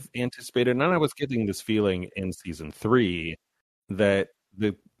sort of anticipated, and I was getting this feeling in season 3 that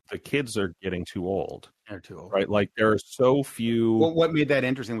the kids are getting too old. They're too old, right? Like there are so few. Well, what made that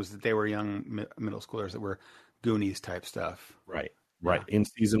interesting was that they were young middle schoolers that were Goonies type stuff. Right. In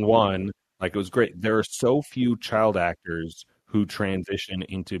season 1. Like, it was great. There are so few child actors who transition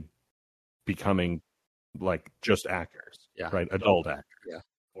into becoming, like, just actors, right? Adult actors,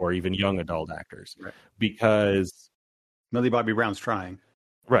 or even young adult actors, right? Because Millie Bobby Brown's trying,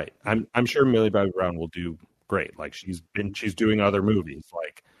 right? I'm sure Millie Bobby Brown will do great. Like, she's doing other movies,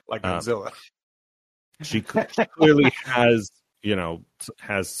 like Godzilla. She clearly has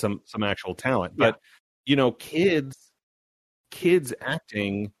some actual talent, but kids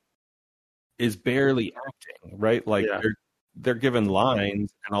acting is barely acting, right? Like they're given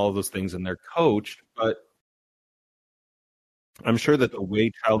lines and all of those things, and they're coached. But I'm sure that the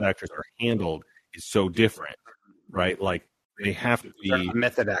way child actors are handled is so different, right? Like they have to be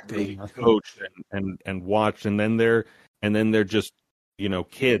method acting, coached and watched, and then they're just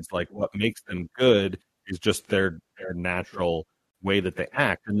kids. Like what makes them good is just their natural way that they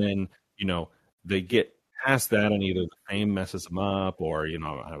act, and then they get past that, and either the fame messes them up, or they're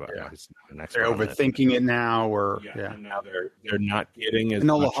overthinking it now, or and now they're not getting as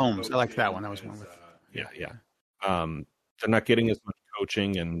Enola much Holmes. I liked that one. That was one with they're not getting as much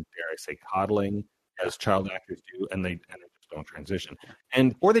coaching and, dare I say, coddling as child actors do, and they just don't transition,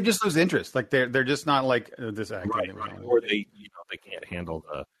 or they just lose interest. Like they're just not like this acting, right. Or they can't handle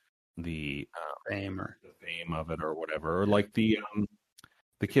the fame of it or whatever, or like the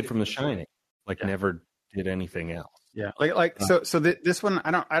kid from The Shining, never did anything else. So this one,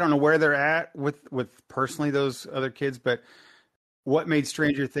 I don't know where they're at with personally those other kids, but what made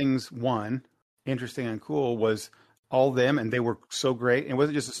Stranger Things 1 interesting and cool was all them, and they were so great. It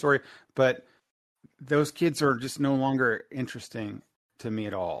wasn't just a story, but those kids are just no longer interesting to me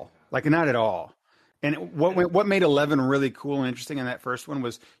at all. Like not at all. And what made 11 really cool and interesting in that first one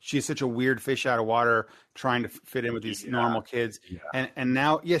was she's such a weird fish out of water trying to fit in with these normal kids. Yeah. And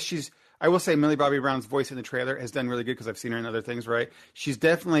now, yes, I will say Millie Bobby Brown's voice in the trailer has done really good because I've seen her in other things, right? She's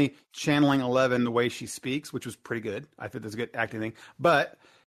definitely channeling 11 the way she speaks, which was pretty good. I think that's a good acting thing. But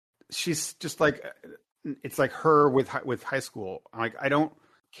she's just like, it's like her with high school. Like, I don't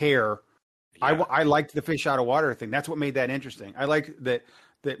care. Yeah. I liked the fish out of water thing. That's what made that interesting. I liked that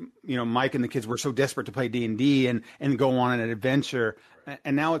Mike and the kids were so desperate to play D&D and go on an adventure,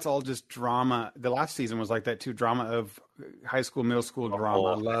 and now it's all just drama. The last season was like that too, drama of high school, middle school drama.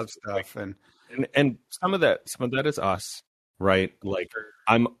 I love stuff, and some of that is us, right? Like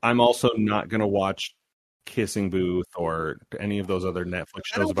I'm also not gonna watch Kissing Booth or any of those other Netflix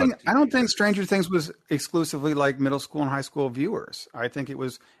shows. I don't think Stranger Things was exclusively like middle school and high school viewers. I think it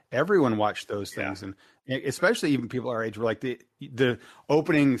was everyone watched those things, and especially even people our age were like the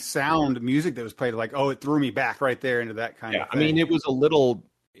opening sound music that was played, like, oh, it threw me back right there into that kind of thing. I mean, it was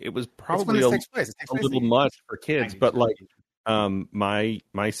probably a little much for kids, but like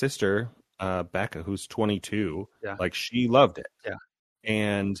my sister Becca, who's 22, like she loved it. Yeah.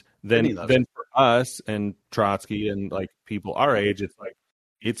 And then for us and Trotsky and like people our age, it's like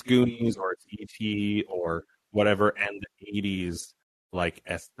it's Goonies or it's E.T. or whatever, and the 80s like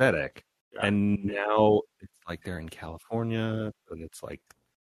aesthetic. Yeah. And now it's like they're in California, and it's like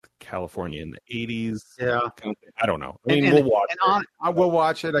California in the 80s. Yeah, I don't know. I mean, we'll watch it. We'll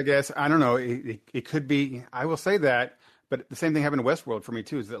watch it, I guess. I don't know. It could be. I will say that. But the same thing happened to Westworld for me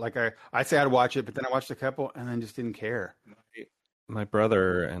too. Is that like I say I'd watch it, but then I watched a couple and then just didn't care. My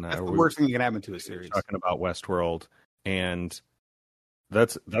brother and that's the worst thing that can happen to a series. Talking about Westworld, and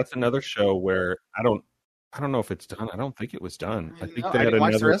that's another show where I don't know if it's done. I don't think it was done. I think they had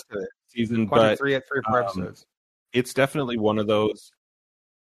another the rest of it. Season, but 3 episodes. It's definitely one of those.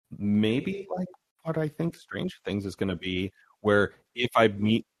 Maybe like what I think Stranger Things is going to be, where if I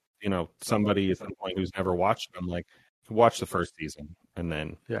meet somebody at some point who's never watched it, I'm like, watch the first season, and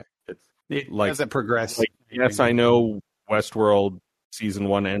then it like doesn't progress. Like, yes, I know Westworld season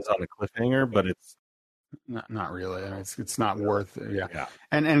 1 ends on a cliffhanger, but Not really. I mean, it's not worth it. Yeah.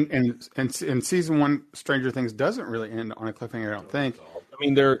 And season one, Stranger Things doesn't really end on a cliffhanger, I don't think. I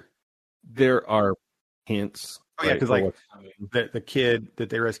mean, there are hints. Oh yeah, because like the kid that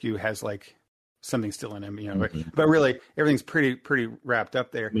they rescue has like something still in him, but really everything's pretty wrapped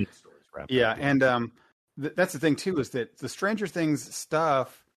up there. Yeah, and that's the thing too, is that the Stranger Things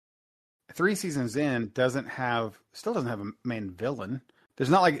stuff, 3 seasons in, still doesn't have a main villain. It's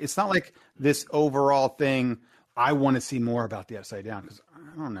not like this overall thing. I want to see more about the Upside Down, because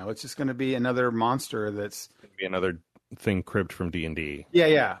I don't know. It's just going to be another monster that's going to be another thing cribbed from D&D.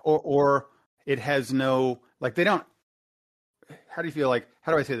 Yeah. Or it has no, like, they don't. How do you feel like?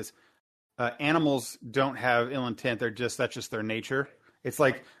 How do I say this? Animals don't have ill intent. That's just their nature. It's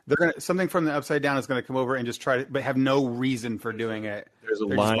like something from the Upside Down is going to come over and just try to, but have no reason for doing it. There's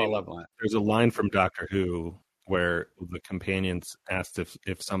a line from Doctor Who where the companions asked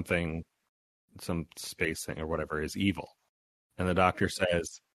if something, some space thing or whatever, is evil, and the Doctor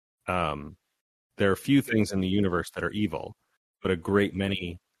says, there are few things in the universe that are evil, but a great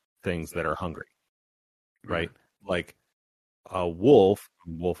many things that are hungry. Right? Like a wolf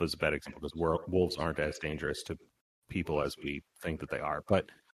is a bad example, because wolves aren't as dangerous to people as we think that they are, but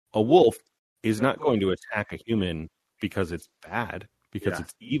a wolf is not going to attack a human because it's bad, because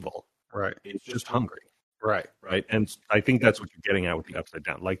it's evil. Right. It's just hungry. Right. And I think that's what you're getting at with the Upside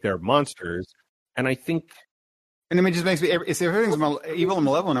Down. Like, they're monsters, and I think, and it just makes me, if everything's evil and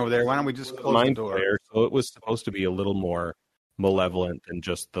malevolent over there, why don't we just close the door? So it was supposed to be a little more malevolent than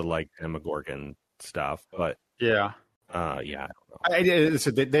just the like Demogorgon stuff, but I don't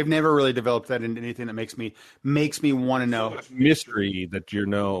know. They've never really developed that into anything that makes me want to know. Mystery that you're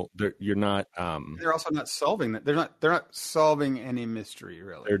not. They're also not solving that. They're not solving any mystery,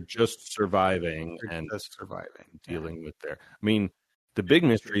 really. They're just surviving dealing with their. I mean, the big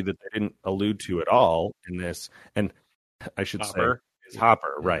mystery that they didn't allude to at all in this, and I should say, is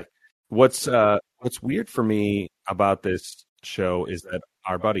Hopper. Right. What's weird for me about this show is that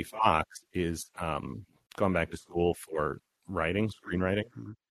our buddy Fox is gone back to school for screenwriting,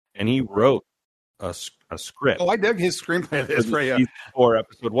 and he wrote a script. Oh, I dug his screenplay for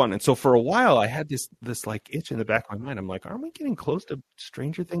episode 1, and so for a while I had this like itch in the back of my mind. I'm like, aren't we getting close to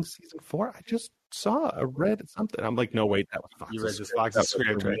Stranger Things season 4? I just read something. I'm like, no, wait, that was Fox's. You read this Fox's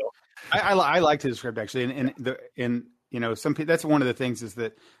script, right? I liked his script, actually, and some people, that's one of the things, is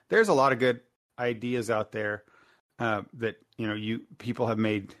that there's a lot of good ideas out there that people have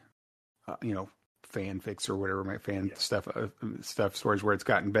made, fanfics or whatever, stuff stories where it's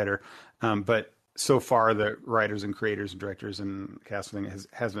gotten better, but so far the writers and creators and directors and casting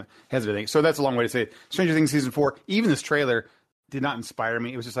hasn't anything. So that's a long way to say it. Stranger Things season 4, even this trailer did not inspire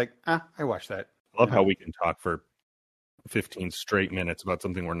me. It was just like, I watched that. I love how we can talk for 15 straight minutes about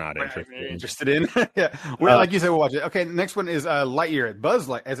something we're not interested in. Yeah. Well, like you said, we'll watch it. Okay. The next one is Lightyear.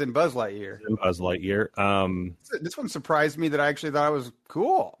 as in Buzz Lightyear. Buzz Lightyear. This one surprised me that I actually thought it was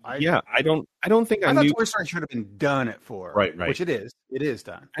cool. I don't think I thought knew. Toy Story should have been done at 4. Right. Which it is. It is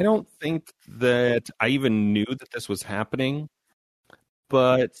done. I don't think that I even knew that this was happening.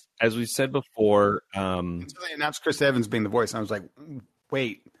 But as we said before, until they announced Chris Evans being the voice, and I was like,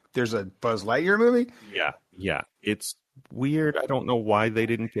 wait, there's a Buzz Lightyear movie? Yeah. It's weird. I don't know why they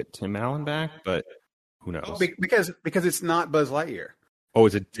didn't get Tim Allen back, but who knows? Because it's not Buzz Lightyear. Oh,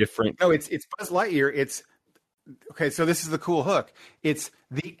 is it different? No, it's Buzz Lightyear. It's okay. So this is the cool hook. It's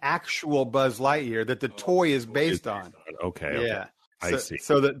the actual Buzz Lightyear that the toy is based on. Okay. Yeah. I see.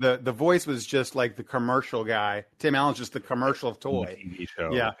 So the voice was just like the commercial guy. Tim Allen's just the commercial toy. TV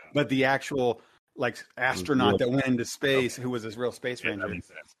show. Yeah, but the actual like astronaut that went into space, who was this real space ranger, that makes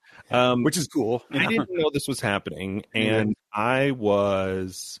sense. Which is cool. I didn't know this was happening, and I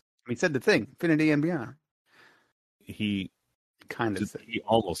was. He said the thing, Infinity and Beyond. He kind of said. He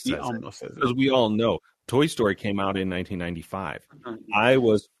almost says it. Because we all know Toy Story came out in 1995. I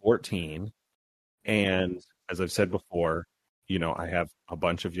was 14, and as I've said before, I have a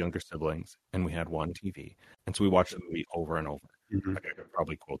bunch of younger siblings, and we had one TV, and so we watched the movie over and over. Mm-hmm. Like, I could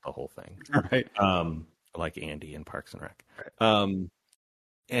probably quote the whole thing, right? Like Andy in Parks and Rec. Right.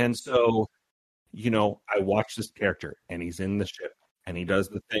 And so, I watch this character, and he's in the ship, and he does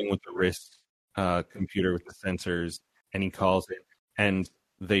the thing with the wrist computer with the sensors, and he calls it, and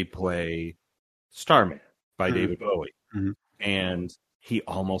they play Starman by David Bowie, and he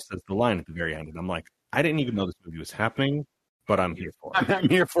almost says the line at the very end, and I'm like, I didn't even know this movie was happening. But I'm here for it. I'm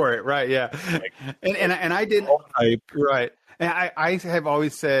here for it, right? Yeah, and I didn't. Right, and I have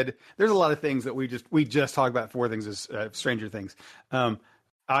always said there's a lot of things that we just talk about. 4 things is Stranger Things.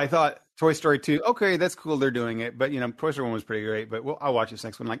 I thought Toy Story 2, okay, that's cool, they're doing it. But, Toy Story 1 was pretty great. But I'll watch this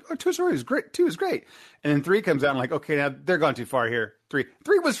next one. Like, oh, Toy Story is great. 2 is great. And then 3 comes out, and like, okay, now they're gone too far here. 3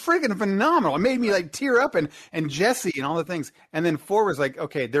 was freaking phenomenal. It made me like tear up and Jesse and all the things. And then 4 was like,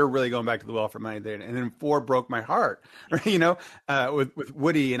 okay, they're really going back to the well for money there. And then 4 broke my heart, with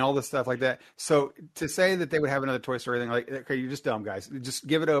Woody and all the stuff like that. So to say that they would have another Toy Story thing, like, okay, you're just dumb, guys. Just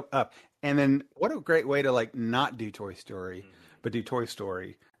give it up. And then what a great way to like not do Toy Story, but do Toy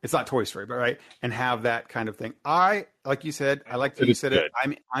Story. It's not Toy Story, but right, and have that kind of thing. Like you said, I like that you said it.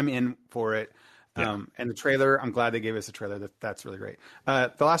 I'm in for it. Yeah. And the trailer, I'm glad they gave us a trailer. That's really great.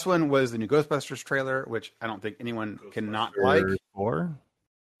 The last one was the new Ghostbusters trailer, which I don't think anyone cannot like. 4?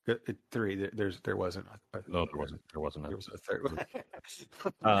 3. There wasn't. No, there wasn't. There wasn't. There was a third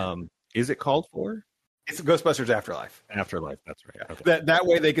one. Is it called 4? It's Ghostbusters Afterlife. Afterlife. That's right. Yeah. Okay. That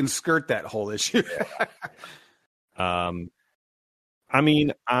way they can skirt that whole issue. I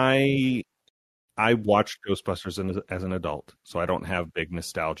mean, I watched Ghostbusters as an adult, so I don't have big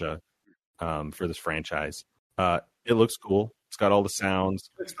nostalgia for this franchise. It looks cool. It's got all the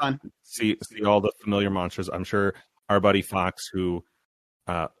sounds. It's fun. See all the familiar monsters. I'm sure our buddy Fox, who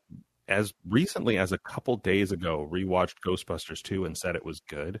as recently as a couple days ago rewatched Ghostbusters 2 and said it was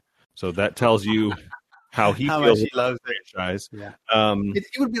good. So that tells you how much he loves the franchise. Yeah. It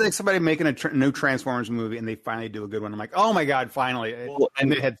would be like somebody making a new Transformers movie and they finally do a good one. I'm like, oh my God, finally. And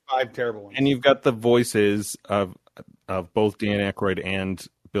they had 5 terrible ones. And you've got the voices of both Dan Aykroyd and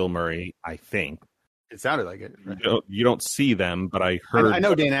Bill Murray, I think. It sounded like it. Right? You don't see them, but I heard. I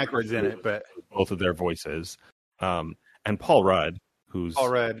know Dan Aykroyd's in it, but both of their voices. And Paul Rudd,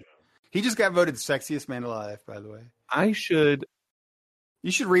 he just got voted sexiest man alive, by the way. You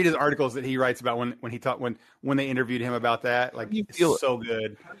should read his articles that he writes about when they interviewed him about that. Like, it's so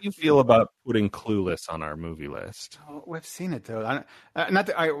good. How do you feel about putting Clueless on our movie list? Oh, we've seen it though.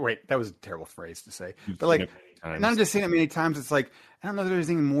 That was a terrible phrase to say. But like, not just seen it many times. It's like, I don't know if there's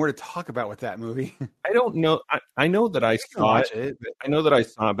anything more to talk about with that movie. I don't know. I know that I saw it. I know that I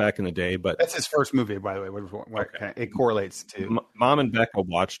saw it back in the day, but that's his first movie, by the way. It correlates to. Mom and Becca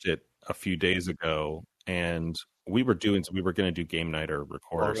watched it a few days ago, and we were going to do game night or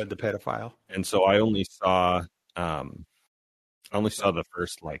record. Read the pedophile, and so I only saw the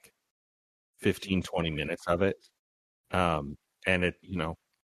first like 15, 20 minutes of it, and it,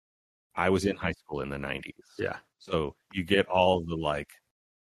 I was in high school in the 90s. Yeah, so you get all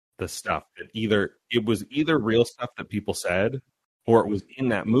the stuff that it was either real stuff that people said, or it was in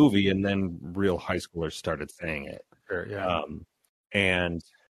that movie, and then real high schoolers started saying it. Sure, yeah, and.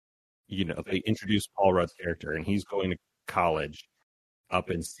 They introduced Paul Rudd's character, and he's going to college up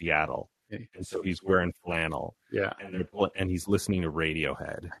in Seattle, and so he's wearing flannel. Yeah, and he's listening to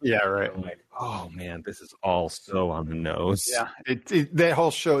Radiohead. Yeah, right. I'm like, oh man, this is all so on the nose. Yeah, that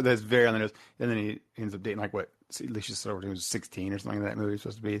whole show that's very on the nose, and then he ends up dating like what Alicia Silverstone was 16 or something. That movie was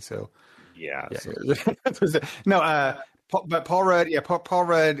supposed to be. So yeah. No, but Paul Rudd, Paul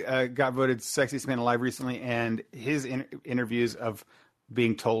Rudd got voted sexiest man alive recently, and his interviews of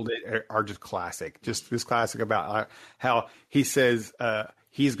being told it are just classic. Just this classic about how he says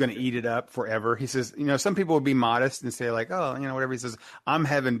he's going to eat it up forever. He says, some people would be modest and say like, oh, whatever. He says, I'm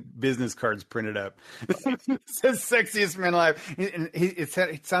having business cards printed up. It says sexiest man alive. And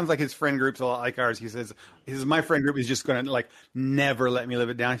it sounds like his friend group's a lot like ours. He says, my friend group is just going to like never let me live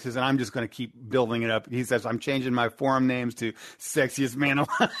it down. He says, and I'm just going to keep building it up. He says, I'm changing my forum names to sexiest man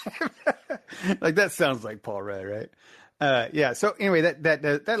alive. Like that sounds like Paul Rudd, right? Yeah. So anyway,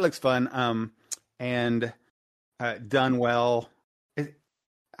 that looks fun. And done well.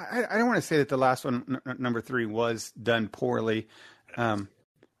 I don't want to say that the last one, number 3, was done poorly. Oh,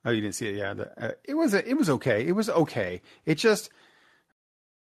 you didn't see it? Yeah. It was okay. It was okay. It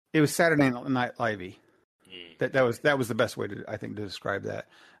was Saturday Night Live-y. That was the best way to describe that.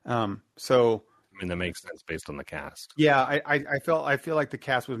 So. I mean, that makes sense based on the cast. Yeah. I feel like the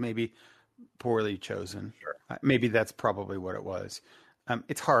cast was maybe poorly chosen. Sure. Maybe that's probably what it was.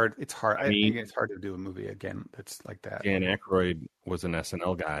 It's hard. I mean, it's hard to do a movie again that's like that. Dan Aykroyd was an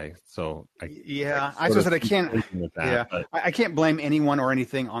SNL guy, so I can't. I can't blame anyone or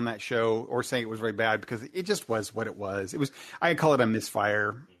anything on that show or saying it was very bad because it just was what it was. It was. I call it a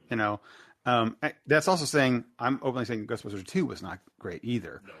misfire. That's also saying I'm openly saying Ghostbusters 2 was not great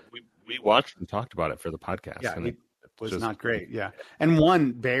either. No, we watched and talked about it for the podcast. Yeah, it was not great. Yeah, and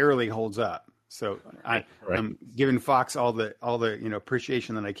 1 barely holds up. So I'm giving Fox all the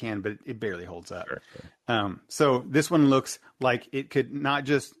appreciation that I can, but it barely holds up. Sure. So this one looks like it could not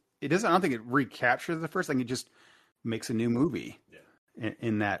just it doesn't. I don't think it recaptures the first thing. It just makes a new movie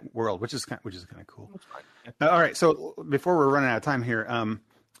in that world, which is kind of cool. All right. So before we're running out of time here,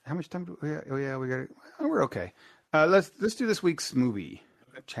 How much time do we? Oh yeah, we got it. Oh, we're okay. Let's do this week's movie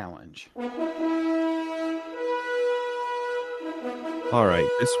challenge. All right,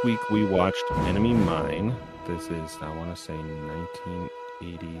 this week we watched Enemy Mine. This is, I want to say,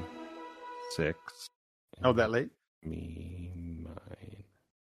 1986. Oh, that late? Enemy Mine.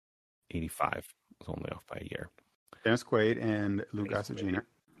 85. It was only off by a year. Dennis Quaid and Lou Gossett Jr.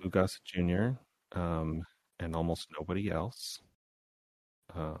 Lou Gossett Jr. And almost nobody else.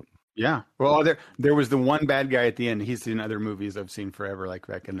 Yeah. Well, there was the one bad guy at the end. He's in other movies I've seen forever, like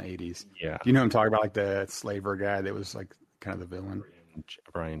back in the 80s. Yeah. Do you know what I'm talking about? Like the slaver guy that was like kind of the villain.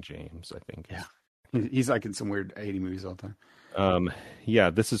 Brian James, I think. Yeah. He's like in some weird 80 movies all the time.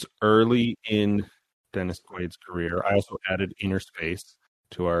 Yeah, this is early in Dennis Quaid's career. I also added Inner Space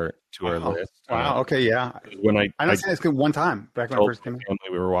to our list. Wow. Okay. Yeah. When I don't see this one time back when I first came in.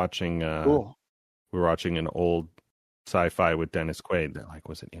 We were watching. Cool. We were watching an old sci-fi with Dennis Quaid. They're like,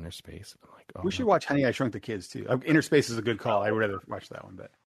 was it Inner Space? I'm like, oh. We should watch Honey, I Shrunk the Kids too. Inner Space is a good call. I would rather watch that one,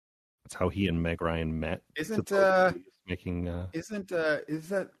 but that's how he and Meg Ryan met. Isn't making? Is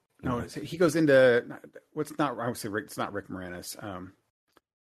that? No, he goes into what's not. I would say it's not Rick Moranis.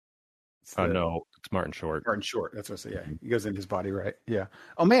 No, it's Martin Short. Martin Short. That's what I say. Yeah, he goes into his body, right? Yeah.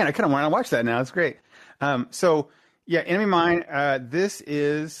 Oh man, I kind of want to watch that now. It's great. So yeah, Enemy Mine. This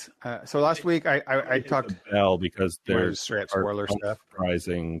is so. Last week I talked Bell because there's straight spoiler stuff,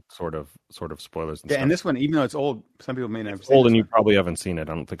 surprising sort of spoilers. And and this one, even though it's old, some people may not have seen it. Old, and you probably haven't seen it.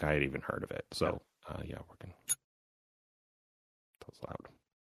 I don't think I had even heard of it. So yeah, we're gonna. That's loud.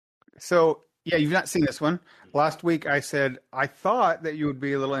 So yeah, you've not seen this one. Last week I said I thought that you would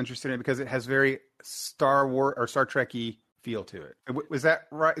be a little interested in it because it has very Star Wars or Star Trek-y feel to it. Was that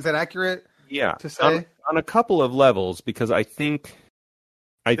right? Is that accurate? Yeah, to say on a couple of levels, because I think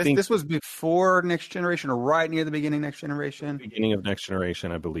this was before Next Generation or right near the beginning of Next Generation. Beginning of Next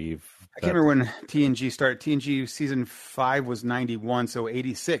Generation, I believe. I can't remember when TNG started. TNG season 5 was 91, so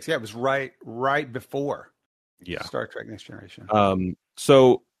 86. Yeah, it was right before. Yeah, Star Trek Next Generation.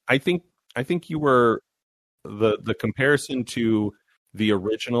 So I think you were the comparison to the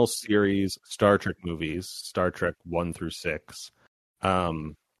original series Star Trek movies, Star Trek 1 through 6,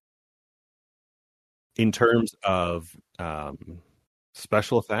 in terms of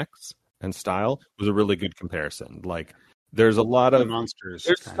special effects and style, was a really good comparison. Like, there's a lot of monsters.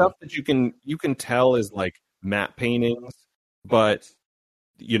 There's stuff that you can tell is like matte paintings, but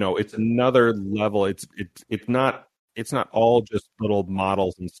it's another level. It's not all just little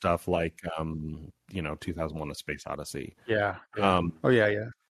models and stuff like 2001: A Space Odyssey. Yeah.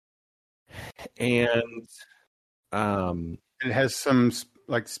 And it has some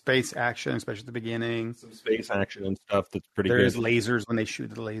like space action, especially at the beginning. Some space action and stuff that's pretty good. There's lasers when they shoot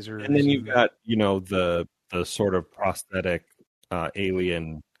the lasers. And then you've got, the sort of prosthetic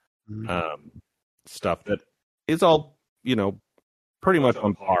alien stuff that is all, pretty much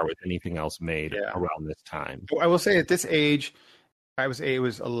on par with anything else made around this time. I will say at this age, I was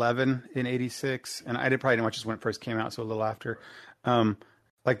 11 in 86, and I probably didn't watch this when it first came out, so a little after.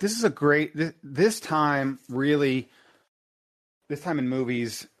 Like, this is a great, this time in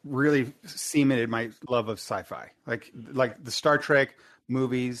movies really cemented my love of sci-fi. Like the Star Trek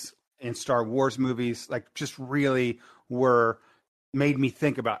movies and Star Wars movies, like, just really made me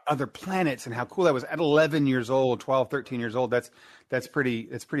think about other planets and how cool that was at 11 years old, 12, 13 years old. That's pretty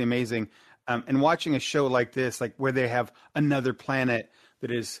amazing. And watching a show like this, like where they have another planet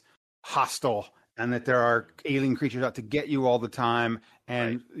that is hostile and that there are alien creatures out to get you all the time,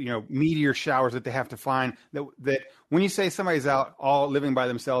 and meteor showers that they have to find, that when you say somebody's out all living by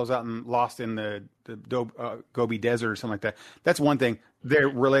themselves out and lost in the Gobi Desert or something like that, that's one thing. They're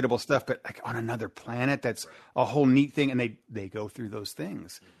relatable stuff, but like on another planet, that's a whole neat thing, and they go through those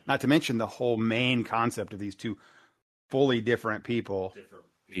things. Not to mention the whole main concept of these two fully different people.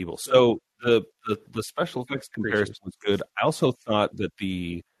 So the special effects comparison was good. I also thought that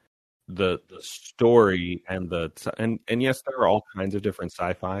the story and and yes, there are all kinds of different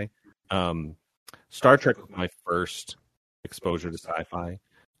sci-fi. Star Trek was my first exposure to sci-fi,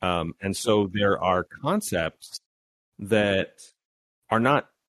 and so there are concepts that are not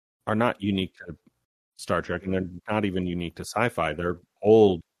unique to Star Trek, and they're not even unique to sci-fi. They're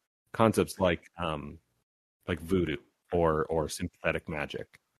old concepts like voodoo or sympathetic magic,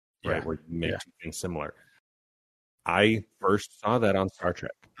 right? Where you make two things similar. I first saw that on Star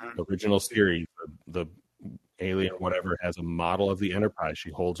Trek, the original series. The alien, whatever, has a model of the Enterprise. She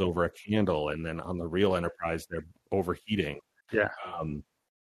holds over a candle, and then on the real Enterprise, they're overheating. Yeah.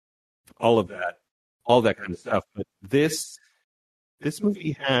 All of that kind of stuff. But this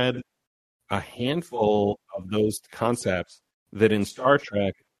movie had a handful of those concepts that in Star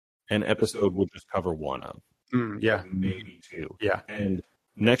Trek an episode would just cover one of, Yeah. maybe two. Yeah. And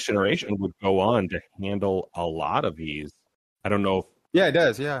Next Generation would go on to handle a lot of these. I don't know. Yeah, it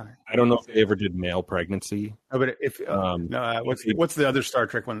does. Yeah. I don't know if they ever did male pregnancy. Oh, but if If what's the other Star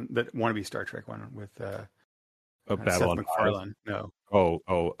Trek one, that wannabe Star Trek one with Seth Babylon 5. MacFarlane? No,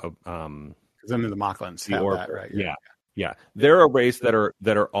 because then the Mocklans have that, right? Yeah. They're a race that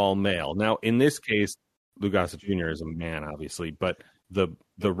are all male. Now, in this case, Lou Gossett Jr. is a man, obviously, but the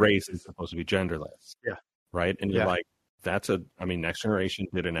race is supposed to be genderless. Yeah. Right? And you're like, Next Generation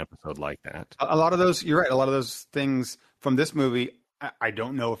did an episode like that. A lot of those, you're right. A lot of those things from this movie, I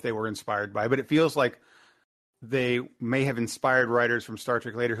don't know if they were inspired by, but it feels like they may have inspired writers from Star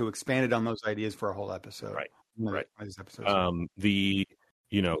Trek later who expanded on those ideas for a whole episode. Right. These episodes. The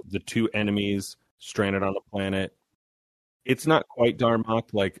two enemies stranded on the planet. It's not quite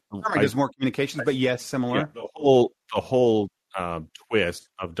Darmok. Like there's more communications, but yes, similar. Yeah, the whole twist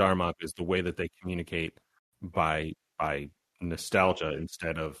of Darmok is the way that they communicate by nostalgia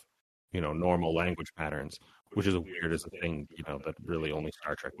instead of normal language patterns, which is weird as a thing that really only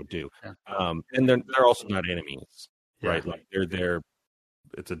Star Trek would do. Yeah. And they're also not enemies, right? Like they're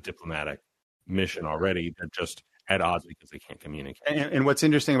it's a diplomatic mission already. They're just at odds because they can't communicate. And what's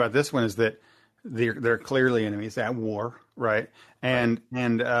interesting about this one is that they're clearly enemies at war, right? And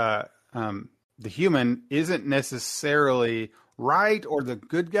the human isn't necessarily right or the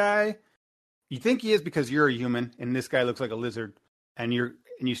good guy. You think he is because you're a human, and this guy looks like a lizard, and you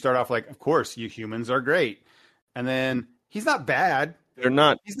start off like, of course, you humans are great, and then he's not bad. They're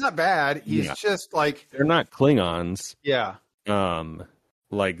not. He's not bad. He's just like they're not Klingons. Yeah.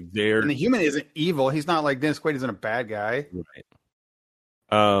 Like they're and the human isn't evil. He's not like Dennis Quaid isn't a bad guy. Right.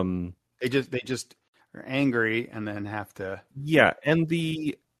 They just are angry and then have to. Yeah, and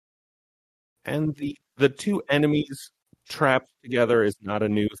the two enemies trapped together is not a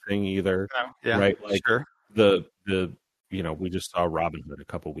new thing either. No. Yeah, right? Like sure. The we just saw Robin Hood a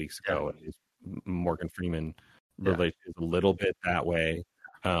couple weeks ago, and Morgan Freeman relates a little bit that way.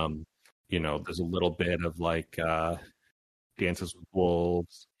 There's a little bit of like Dances with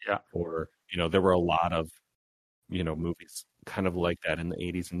Wolves. Yeah. Or there were a lot of movies kind of like that in the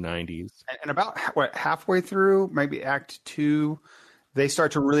 80s and 90s. And about halfway through, maybe Act 2, they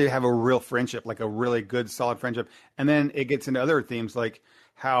start to really have a real friendship, like a really good, solid friendship. And then it gets into other themes, like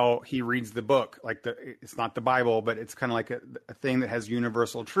how he reads the book. Like it's not the Bible, but it's kind of like a thing that has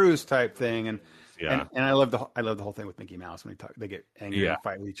universal truths type thing. And I love the whole thing with Mickey Mouse when they get angry and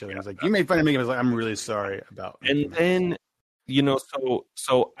fight with each other. And I was like, you made fun of Mickey. I was like, I'm really sorry about. Mickey Mouse. Then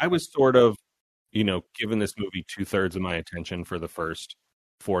so I was sort of given this movie 2/3 of my attention for the first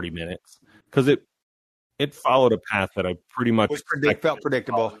 40 minutes because it followed a path that I pretty much felt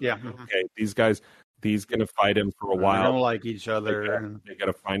predictable. Yeah. Okay, these guys, he's going to fight him for a while. They don't like each other. They got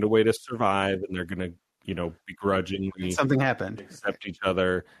to find a way to survive, and they're going to begrudgingly something happened, accept each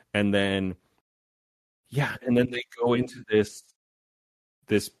other, and then they go into this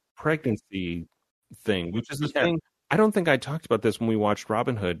pregnancy thing, which is the thing. I don't think I talked about this when we watched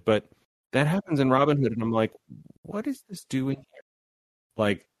Robin Hood, but that happens in Robin Hood, and I'm like, what is this doing here?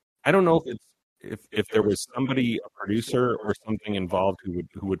 Like, I don't know if it's if there was somebody, a producer or something involved who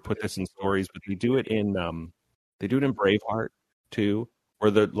would put this in stories, but they do it in Braveheart too,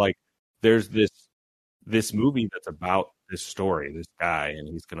 where there's this movie that's about this story, this guy, and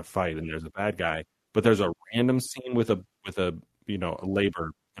he's gonna fight, and there's a bad guy, but there's a random scene with a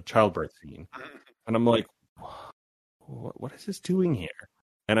childbirth scene, and I'm like, what is this doing here?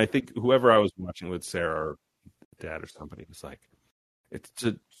 And I think whoever I was watching with, Sarah or Dad or somebody, was like, it's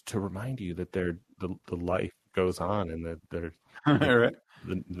to remind you that the life goes on, and that they're right.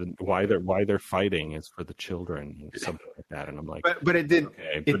 why they're fighting is for the children, and something like that. And I'm like, but it did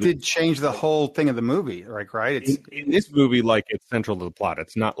did change the whole thing of the movie, right? It's in this movie, like, it's central to the plot.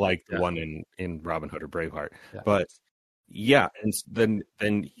 It's not like the one in Robin Hood or Braveheart, but and then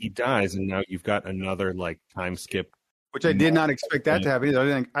he dies, and now you've got another like time skip. Which I did not expect that to happen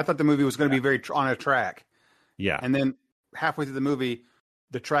either. I thought the movie was going to be very on a track. Yeah. And then halfway through the movie,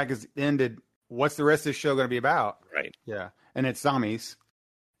 the track is ended. What's the rest of the show going to be about? Right. Yeah. And it's Zamis,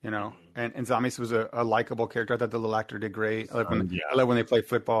 and Zamis was a likable character. I thought the little actor did great. I love when they play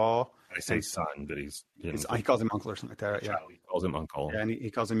football. I say son, but he calls him uncle or something like that. Right? Yeah. He calls him uncle. Yeah, and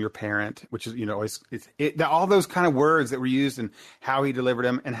he calls him your parent, which is, all those kind of words that were used and how he delivered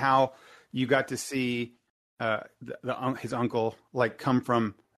them, and how you got to see his uncle come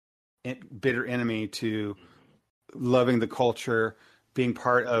from bitter enemy to loving the culture, being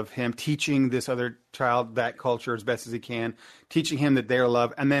part of him teaching this other child that culture as best as he can, teaching him that they're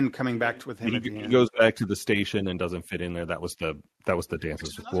loved, and then coming back with him at the He end. goes back to the station and doesn't fit in there. That was the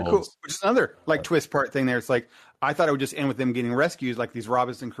Dances with Wolves. Which is another like twist part thing there. It's like I thought it would just end with them getting rescued, like these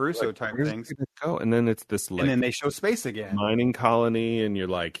Robinson Crusoe type things. Go, and then it's this like, and then they show space again, mining colony, and you're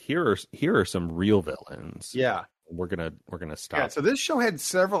like, here are some real villains. Yeah, we're gonna stop. Yeah, so this show had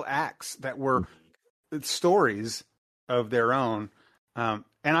several acts that were stories of their own.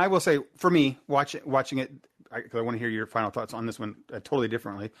 And I will say, for me, watching it, because I want to hear your final thoughts on this one totally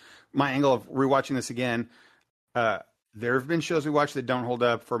differently. My angle of rewatching this again, there have been shows we watched that don't hold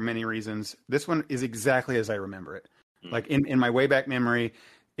up for many reasons. This one is exactly as I remember it. Like in my way back memory,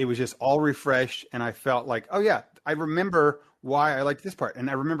 it was just all refreshed, and I felt like, oh yeah, I remember why I liked this part, and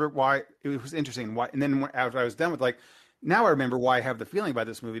I remember why it was interesting. Why, and then after I was done with now I remember why I have the feeling about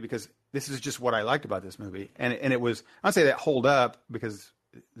this movie, because this is just what I liked about this movie, and it was, I don't say that hold up because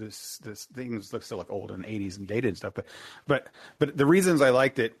this things still look old and 80s and dated and stuff, but the reasons I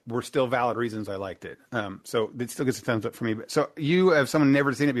liked it were still valid reasons I liked it. So it still gets a thumbs up for me. So you, have someone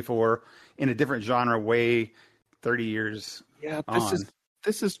never seen it before in a different genre, way 30 years. Yeah,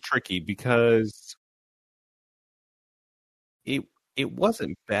 this is tricky because it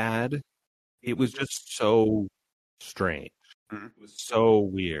wasn't bad. It was just so strange. Mm-hmm. It was so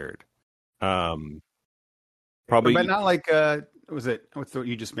weird. Probably, but not like was it? What's the,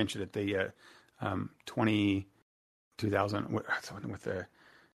 you just mentioned it? The 2000 with the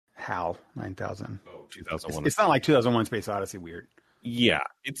HAL 9000. Oh, 2001. It's not like 2001: Space Odyssey weird. Yeah,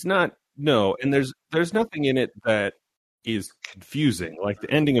 it's not. No, and there's nothing in it that is confusing. Like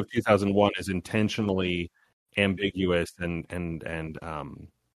the ending of 2001 is intentionally ambiguous and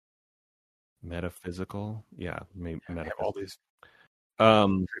metaphysical. Yeah, maybe metaphysical. All these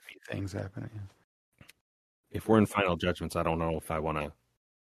trippy things happening. If we're in final judgments, I don't know if I want to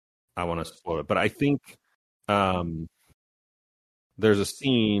spoil it, but I think there's a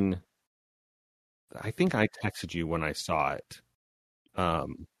scene. I think I texted you when I saw it,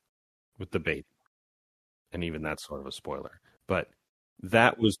 with the baby, and even that's sort of a spoiler. But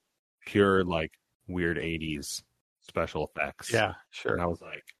that was pure like weird 80s special effects. Yeah, sure. And I was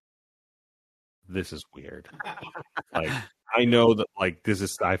like, this is weird. Like, I know that like this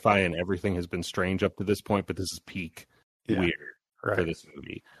is sci-fi and everything has been strange up to this point, but this is peak weird for this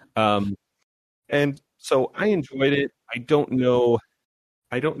movie. And so I enjoyed it. I don't know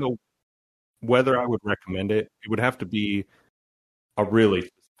whether I would recommend it. It would have to be a really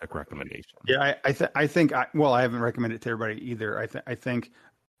specific recommendation. Yeah, I think I haven't recommended it to everybody either. I think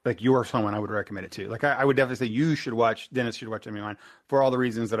like you're someone I would recommend it to. Like I would definitely say Dennis should watch Enemy Mine for all the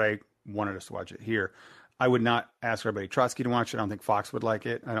reasons that I wanted us to watch it here. I would not ask everybody Trotsky to watch it. I don't think Fox would like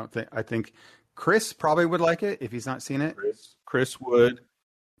it. I think Chris probably would like it if he's not seen it. Chris would.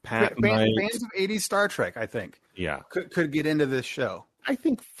 Pat fans of 80s Star Trek, I think. Yeah. Could get into this show. I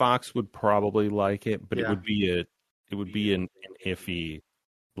think Fox would probably like it, but it would be an iffy.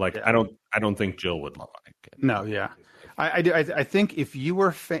 Like I don't think Jill would like it. No, yeah. I do. I think if you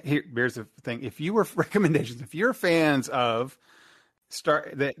were here's the thing. If you were recommendations, if you're fans of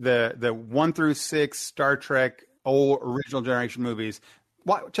the 1 through 6 Star Trek old original generation movies,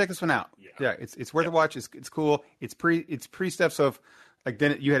 check this one out. Yeah, it's worth a watch. It's cool. It's pre stuff. So if like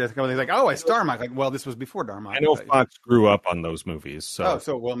then you had a couple of things like, oh, it's Darmok. Like, well, this was before Darmok. I know Fox grew up on those movies. So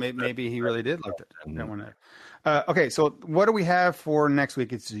well, maybe he really did like it. That one. Okay, so what do we have for next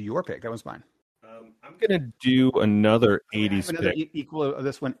week? It's your pick. That was mine. I'm gonna do another 80s pick. Equal of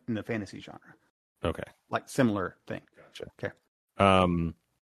this one in the fantasy genre. Okay, like similar thing. Gotcha. Okay.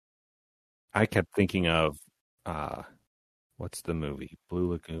 I kept thinking of what's the movie? Blue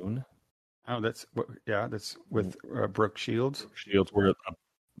Lagoon. Oh, that's with Brooke Shields. Shields were,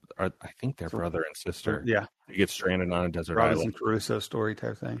 I think they're brother and sister. Yeah, they get stranded on a desert Robinson island. Crusoe story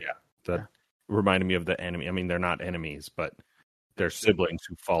type thing. Yeah, that reminded me of the enemy. I mean, they're not enemies, but they're siblings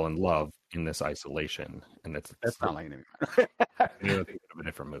who fall in love in this isolation, and that's not like enemy. I think it would have been a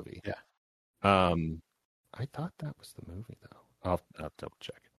different movie. Yeah. I thought that was the movie though. I'll double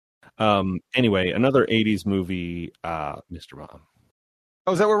check. Anyway, another 80s movie, Mr. Mom.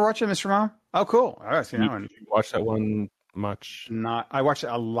 Oh, is that what we're watching, Mr. Mom? Oh, cool. All right, Did you watch that one much? I watched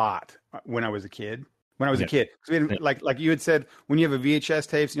it a lot when I was a kid. Because we had, like you had said, when you have a VHS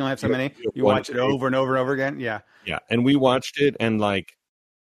tapes and you only have so many, you watch it over and over and over again. Yeah. Yeah. And we watched it, and like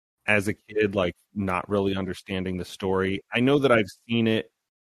as a kid, like not really understanding the story. I know that I've seen it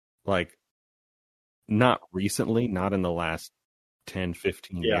like not recently, not in the last 10,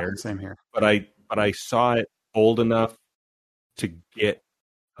 15 years. Same here. But I saw it old enough to get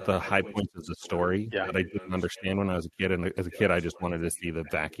the high points of the story Yeah. that I didn't understand when I was a kid. And as a kid, I just wanted to see the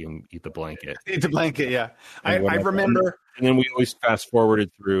vacuum eat the blanket. Eat the blanket, yeah. I And whatever. remember. And then we always fast forwarded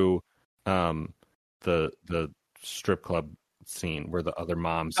through the strip club scene where the other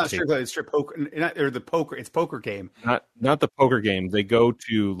moms Not strip club, it's strip poker, or the poker. It's poker game. not the poker game. They go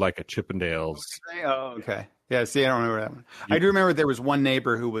to like a Chippendales. Oh, okay. Yeah, see, I don't remember that one. I do remember there was one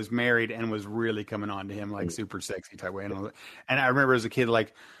neighbor who was married and was really coming on to him like super sexy type way. And I remember as a kid,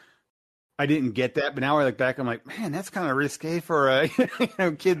 like, I didn't get that, but now I look back, I'm like, man, that's kind of risque for a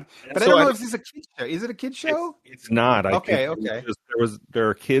kid. But I don't know if this is a kid show. Is it a kid show? It's not. Okay. There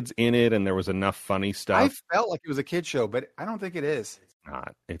are kids in it, and there was enough funny stuff. I felt like it was a kid show, but I don't think it is.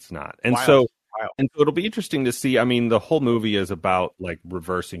 It's not. And Wild. so it'll be interesting to see. I mean, the whole movie is about like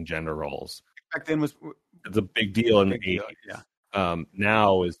reversing gender roles. Back then It's a big deal in the 80s. Yeah.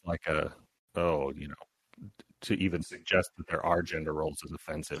 Now is like to even suggest that there are gender roles is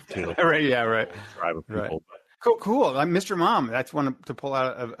offensive too. Right. Yeah. Right. Tribe of people. Right. Cool. I'm Mr. Mom. That's one to pull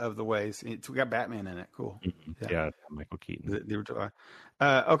out of the ways. We got Batman in it. Cool. Mm-hmm. Yeah, Michael Keaton.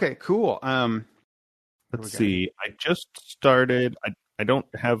 Okay. Cool. Let's see. I just started. I don't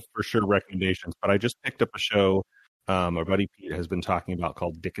have for sure recommendations, but I just picked up a show our buddy Pete has been talking about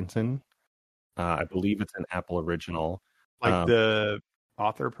called Dickinson. I believe it's an Apple original. Like the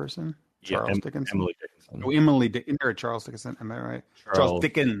author person? Charles Dickinson? Emily Dickinson. Oh, Emily Dickinson. Or Charles Dickinson. Am I right? Charles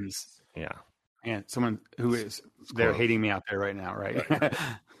Dickens. Yeah. And someone who they're hating me out there right now, right?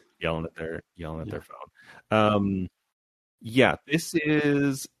 yelling at their phone. Yeah, it's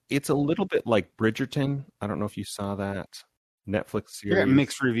a little bit like Bridgerton. I don't know if you saw that Netflix series. I got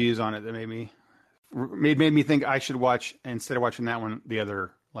mixed reviews on it that made me think I should watch, instead of watching that one, the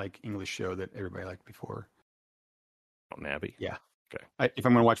other like English show that everybody liked before. Downton Abbey. Yeah. Okay. If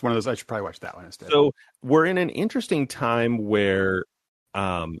I'm going to watch one of those, I should probably watch that one instead. So we're in an interesting time where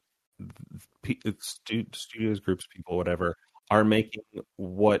studios, groups, people, whatever, are making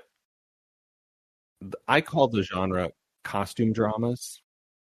what I call the genre costume dramas,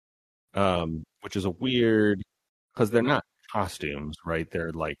 which is a weird, because they're not costumes, right?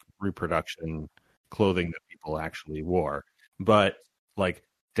 They're like reproduction clothing that people actually wore. But like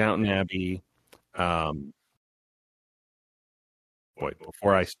Downton Abbey,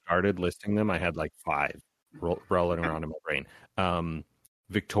 before I started listing them, I had like 5 rolling around in my brain.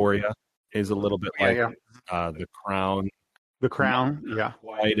 Victoria is a little bit like The Crown. The Crown, not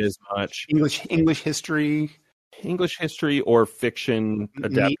quite as much. English history or fiction.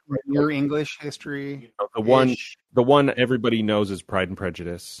 Your English history. The one everybody knows is Pride and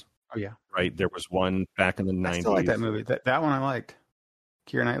Prejudice. Oh yeah, right. There was one back in the 90s. I still like that movie. That one I liked.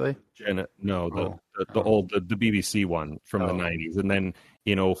 Keira Knightley. The BBC one from the 90s, and then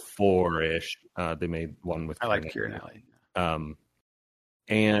 04-ish they made one with. I like Keira Knightley.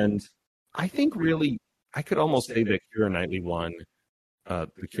 And I think really I could almost say that Keira Knightley one, the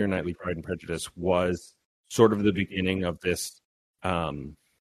Keira Knightley Pride and Prejudice, was sort of the beginning of this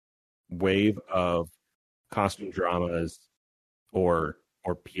wave of costume dramas or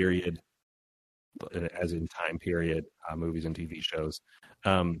period, as in time period, movies and TV shows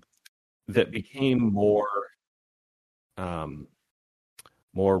that became more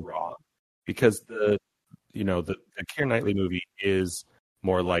raw, because the Keira Knightley movie is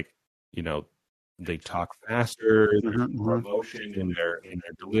more like, they talk faster, there's more emotion in their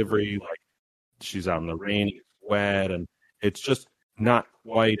delivery, like she's out in the rain, it's wet, and it's just not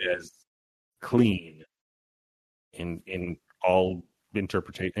quite as clean in all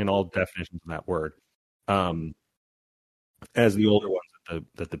interpretation, in all definitions of that word, as the older ones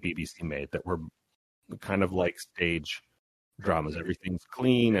that the BBC made, that were kind of like stage dramas. Everything's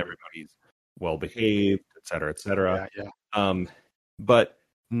clean, everybody's well behaved, et cetera, et cetera. Yeah. But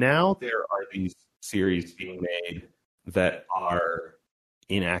now there are these series being made that are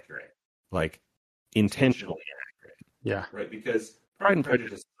inaccurate, like intentionally inaccurate. Yeah. Right? Because Pride and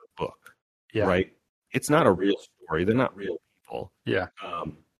Prejudice is a book. Yeah. Right? It's not a real story. They're not real people. Yeah.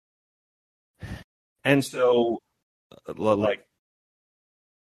 And so, like,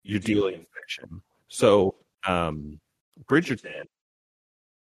 you're dealing in fiction. So, Bridgerton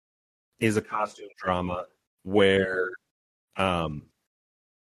is a costume drama where the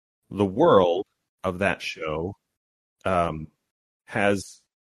world of that show has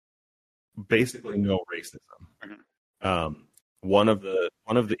basically no racism. One of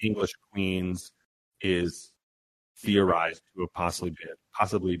the English queens is theorized to have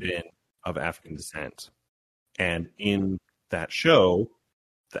possibly been of African descent, and in that show,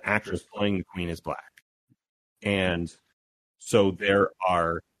 the actress playing the queen is black, and so there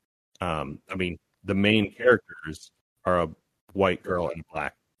are, the main characters are a white girl and a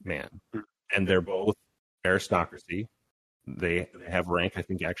black man, and they're both aristocracy. They have rank. I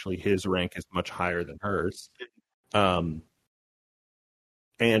think actually his rank is much higher than hers. And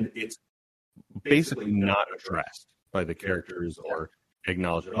it's basically not addressed by the characters or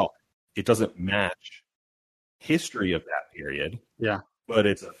acknowledged at all. It doesn't match history of that period. Yeah. But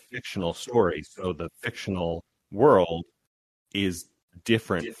it's a fictional story, so the fictional world is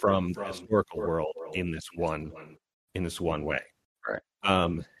different from the historical world in this one way. Right.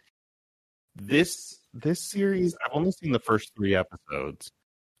 This series, I've only seen the first 3 episodes.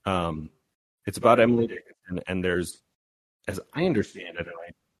 It's about Emily Dickinson, and there's, as I understand it,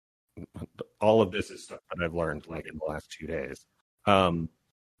 and all of this is stuff that I've learned like in the last 2 days.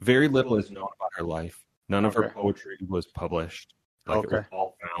 Very little is known about her life. None of her poetry was published. Like it was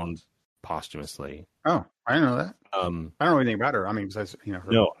all found posthumously. Oh, I didn't know that. I don't know anything about her. I mean, besides her.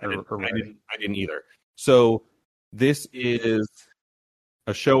 No, I didn't either. So this is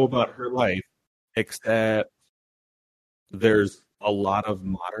a show about her life, except there's a lot of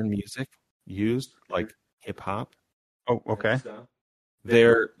modern music used, like hip hop. Oh, okay.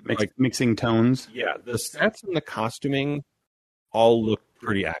 They're mixing tones. Yeah, the sets and the costuming all look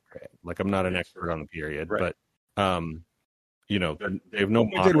pretty accurate. Like I'm not an expert on the period, but you know, they have no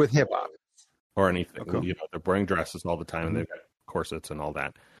did with hip hop or anything. Okay. You know, they're wearing dresses all the time, and they've got corsets and all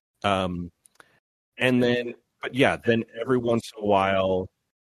that. And then, but yeah, then every once in a while.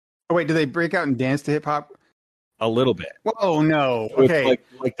 Oh wait, do they break out and dance to hip hop? A little bit. Oh no. So okay.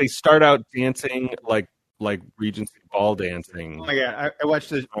 Like they start out dancing like Regency ball dancing. Oh my god! I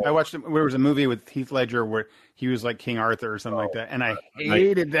watched it. There was a movie with Heath Ledger where he was like King Arthur or something like that, and I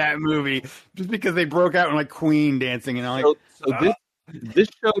hated that movie just because they broke out in like Queen dancing and all. So this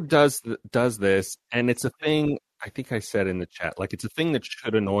show does this, and it's a thing. I think I said in the chat, like it's a thing that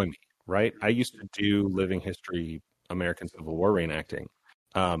should annoy me, right? I used to do living history, American Civil War reenacting,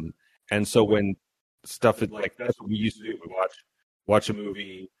 and so when stuff is like that's what we used to do. We watch a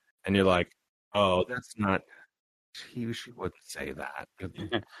movie, and you're like, oh, that's not. She wouldn't say that.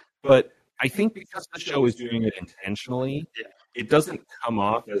 But I think because the show is doing it intentionally, it doesn't come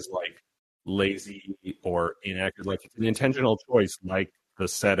off as like lazy or inaccurate. Like it's an intentional choice, like the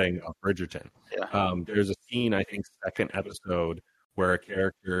setting of Bridgerton. Yeah. There's a scene, I think, second episode, where a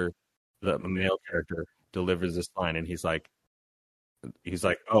male character, delivers this line, and he's like,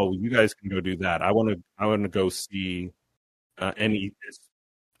 "Oh, you guys can go do that. I want to go see any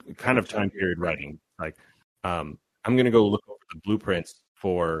kind of time period writing. Like, I'm going to go look over the blueprints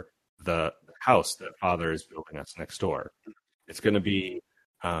for the house that Father is building us next door. It's going to be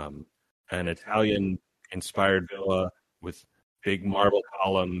an Italian-inspired villa with big marble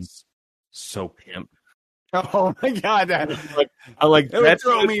columns, so pimp." Oh my god! That would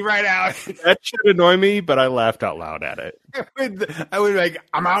throw me right out. That should annoy me, but I laughed out loud at it. I would like,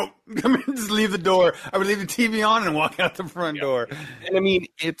 I'm out. Just leave the door. I would leave the TV on and walk out the front door. And I mean,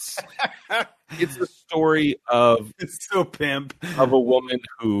 it's the story of it's so pimp of a woman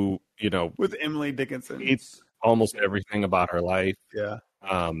who, you know, with Emily Dickinson. It's almost everything about her life. Yeah.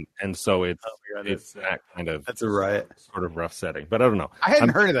 And so it's that kind of that's a riot, sort of rough setting. But I don't know. I hadn't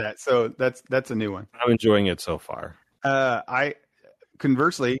heard of that, so that's a new one. I'm enjoying it so far. I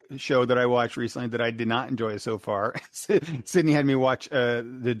conversely, a show that I watched recently that I did not enjoy so far. Sydney had me watch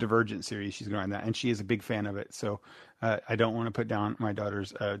the Divergent series. She's going on that, and she is a big fan of it. So I don't want to put down my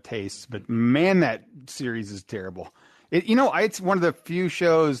daughter's tastes, but man, that series is terrible. It's one of the few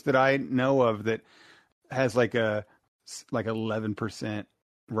shows that I know of that has like 11%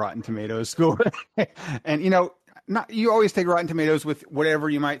 Rotten Tomatoes score. And you always take Rotten Tomatoes with whatever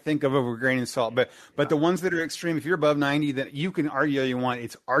you might think of a grain of salt, but the ones that are extreme, if you're above 90, then you can argue all you want.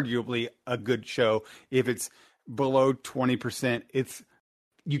 It's arguably a good show. If it's below 20%,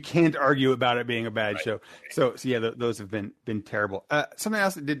 you can't argue about it being a bad show. So yeah, those have been terrible. Something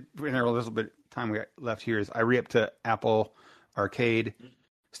else that did in a little bit of time we got left here is I re-upped to Apple Arcade.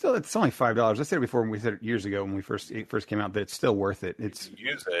 Still, it's only $5. I said it before, when we said it years ago when we first came out, that it's still worth it.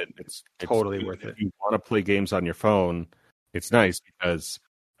 Use it. It's totally worth it. If you want to play games on your phone, it's nice because,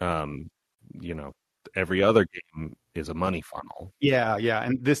 every other game is a money funnel. Yeah,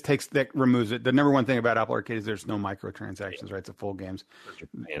 and that removes it. The number one thing about Apple Arcade is there's no microtransactions, right? It's a full games,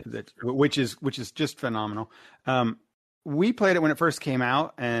 which is just phenomenal. We played it when it first came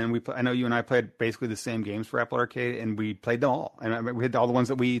out, and I know you and I played basically the same games for Apple Arcade, and we played them all. And we had all the ones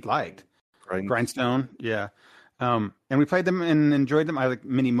that we liked. Grindstone, yeah. And we played them and enjoyed them. I like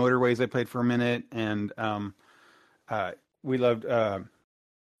Mini Motorways. I played for a minute, and we loved. There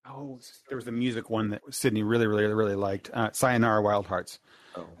was a music one that Sydney really, really, really liked. Sayonara Wild Hearts.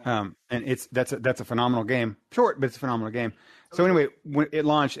 And that's a phenomenal game. Short, but it's a phenomenal game. So anyway, when it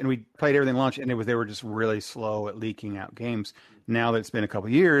launched and we played everything launched, and they were just really slow at leaking out games. Now that it's been a couple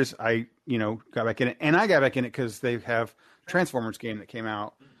of years, I got back in it, and I got back in it because they have Transformers game that came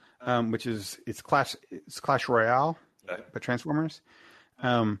out, which is Clash Royale, but Transformers,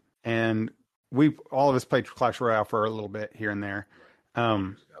 and we all of us played Clash Royale for a little bit here and there,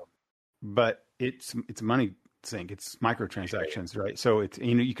 but it's a money sink. It's microtransactions, right? So it's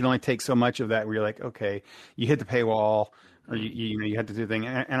you can only take so much of that where you're like, okay, you hit the paywall. Or you had to do the thing,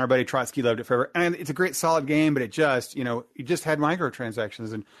 and our buddy Trotsky loved it forever. And it's a great, solid game, but it just, you just had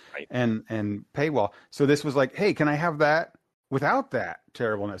microtransactions and paywall. So this was like, hey, can I have that without that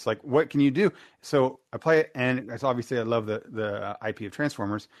terribleness? Like, what can you do? So I play it, and it's obviously I love the IP of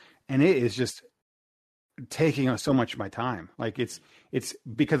Transformers, and it is just taking so much of my time. Like it's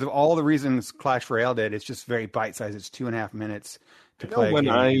because of all the reasons Clash Royale did. It's just very bite sized. It's 2.5 minutes to play. When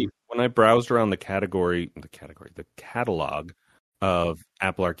I browsed around the catalog of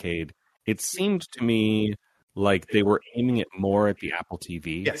Apple Arcade, it seemed to me like they were aiming it more at the Apple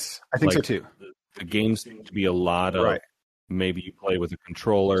TV. Yes, I think so too. The games seem to be a lot of maybe you play with a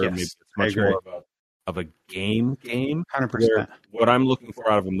controller, maybe it's much more of a game. 100%. What I'm looking for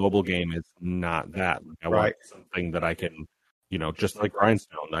out of a mobile game is not that. I want something that I can, just like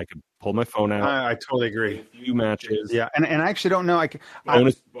Grindstone, I could pull my phone out. I totally agree. A few matches. Yeah, and I actually don't know.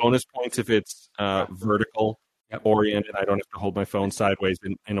 Bonus points if it's vertical oriented. I don't have to hold my phone sideways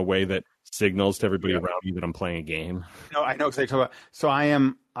in a way that signals to everybody around me that I'm playing a game. No, I know exactly what. So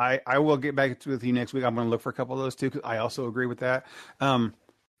I will get back with you next week. I'm going to look for a couple of those too, because I also agree with that.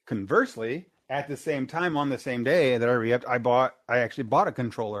 Conversely, at the same time, on the same day that I actually bought a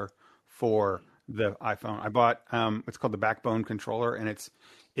controller for the iPhone. I bought it's called the Backbone controller, and it's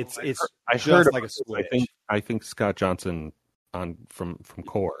I heard like a Switch. I think Scott Johnson from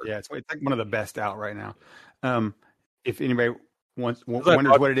Core. Yeah, it's like one of the best out right now. If anybody wonders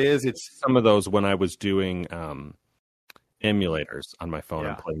what it is, it's some of those when I was doing emulators on my phone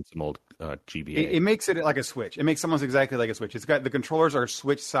and playing some old GBA. It makes it like a Switch. It makes almost exactly like a Switch. It's got the controllers are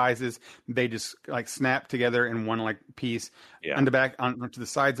Switch sizes. They just like snap together in one like piece on the back onto the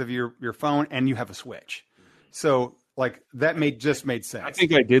sides of your phone, and you have a Switch. So like that made sense. I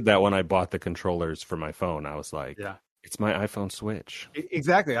think I did that when I bought the controllers for my phone. I was like, it's my iPhone Switch.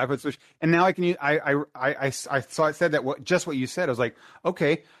 Exactly, iPhone Switch. And now I can use. I saw it said that just what you said. I was like,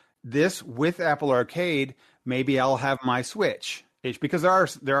 okay, this with Apple Arcade. Maybe I'll have my Switch because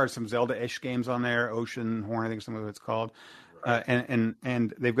there are some Zelda-ish games on there, Ocean Horn, I think some of it's called,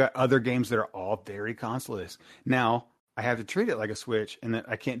 and they've got other games that are all very console-ish. Now I have to treat it like a Switch, and that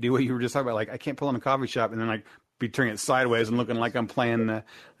I can't do what you were just talking about. Like I can't pull in a coffee shop and then like be turning it sideways and looking like I'm playing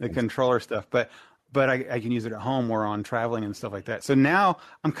the controller stuff, but I can use it at home or on traveling and stuff like that. So now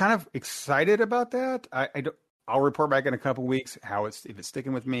I'm kind of excited about that. I'll report back in a couple weeks if it's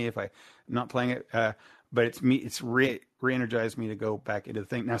sticking with me, if I'm not playing it. But it's re-energized me to go back into the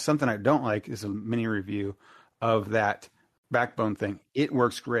thing. Now, something I don't like is a mini review of that Backbone thing. It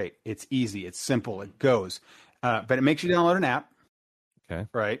works great. It's easy. It's simple. It goes. But it makes you download an app. Okay.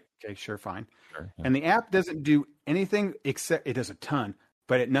 Right? Okay, sure, fine. Sure, And the app doesn't do anything except it does a ton,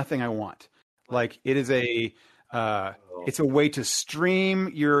 but nothing I want. Like it is it's a way to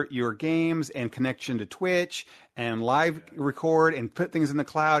stream your games and connection to Twitch and live record and put things in the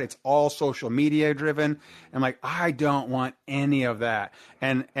cloud. It's all social media driven. I'm like, I don't want any of that.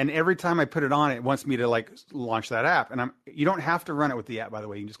 And every time I put it on, it wants me to like launch that app. And you don't have to run it with the app, by the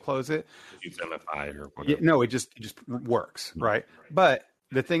way. You can just close it. Use MFI or whatever. No, it just works, right? But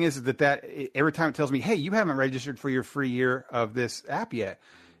the thing is that every time it tells me, hey, you haven't registered for your free year of this app yet.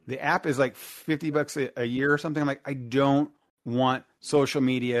 The app is like $50 a year or something. I'm like, I don't want social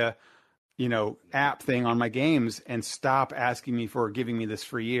media, app thing on my games, and stop asking me for giving me this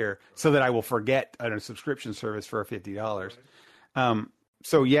free year so that I will forget a subscription service for $50.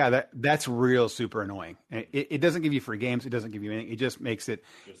 So yeah, that's real super annoying. It doesn't give you free games. It doesn't give you anything. It just makes it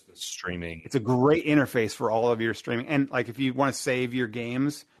just the streaming. It's a great interface for all of your streaming. And like if you want to save your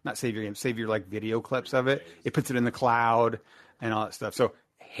games, save your like video clips of it, it puts it in the cloud and all that stuff. So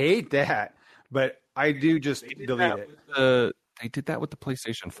hate that, but I do just delete it. They did that with the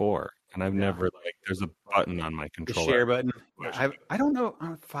PlayStation 4, and I've never there's a button on my controller. The share button. I don't know.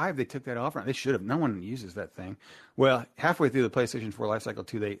 On 5, they took that off. They should have. No one uses that thing. Well, halfway through the PlayStation 4 lifecycle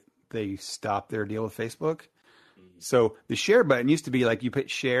 2, they stopped their deal with Facebook. So the share button used to be like you put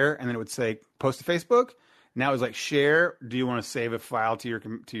share, and then it would say post to Facebook. Now it's like share. Do you want to save a file to your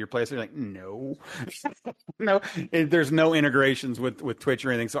PlayStation? Like no, no. There's no integrations with Twitch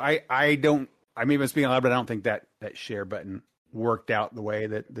or anything. So I don't. I'm even speaking loud, but I don't think that share button worked out the way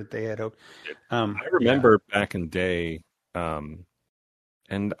that they had hoped. I remember back in the day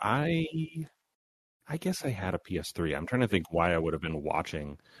And I guess I had a PS3. I'm trying to think why I would have been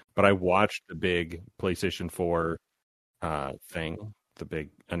watching, but I watched the big PlayStation 4 thing, the big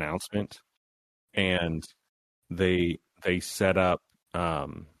announcement, and they set up. I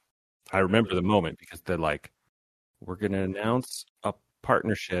remember the moment because they're like, "We're going to announce a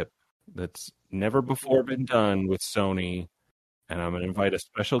partnership that's never before been done with Sony, and I'm going to invite a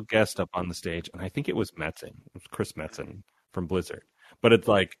special guest up on the stage." And I think it was Metzen. It was Chris Metzen from Blizzard, but it's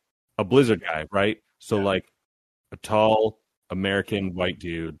like a Blizzard guy, right? So like a tall American white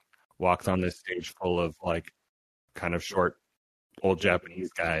dude walks on this stage full of like kind of short old Japanese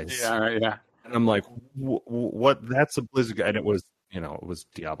guys. Yeah, right, yeah. And I'm like, what? That's a Blizzard guy. And it was, it was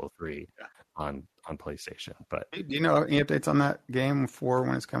Diablo 3 on PlayStation. But do you know any updates on that game for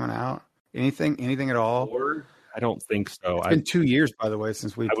when it's coming out? Anything at all? I don't think so. It's been 2 years, by the way,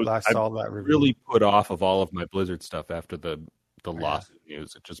 since we last saw that review. Really put off of all of my Blizzard stuff after the lawsuit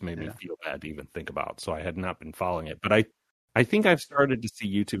news. It just made me feel bad to even think about. So I had not been following it. But I think I've started to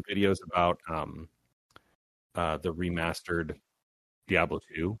see YouTube videos about the remastered Diablo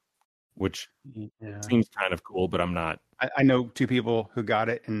 2, which seems kind of cool, but I'm not. I know 2 people who got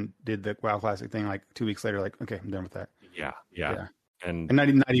it and did the WoW Classic thing like 2 weeks later, like, okay, I'm done with that. Yeah. And not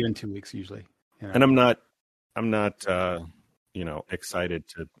even 2 weeks usually. And I'm not excited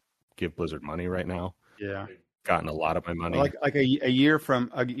to give Blizzard money right now. Yeah. They've gotten a lot of my money. Like a year from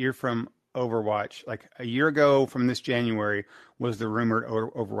Overwatch, like a year ago from this January was the rumored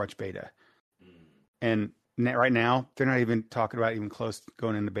Overwatch beta. And right now they're not even talking about even close to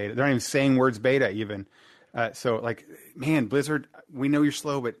going into beta. They're not even saying words beta even. So like, man, Blizzard, we know you're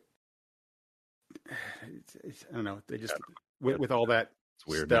slow, but I don't know. They just, with all that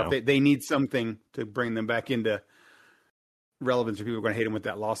stuff, they need something to bring them back into relevance, or people are going to hate them with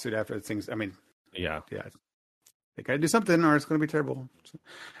that lawsuit after things. I mean, yeah. They got to do something, or it's going to be terrible. So,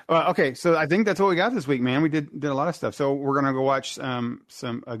 okay, so I think that's what we got this week, man. We did a lot of stuff. So we're going to go watch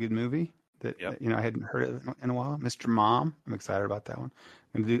a good movie that I hadn't heard of in a while. Mr. Mom. I'm excited about that one.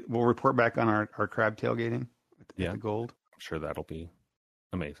 We'll report back on our crab tailgating with the gold. I'm sure that'll be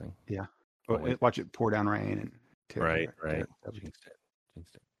amazing. Yeah. Watch it pour down rain and right. Jinxed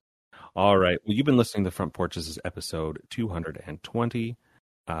it. All right. Well, you've been listening to Front Porch. This is episode 220.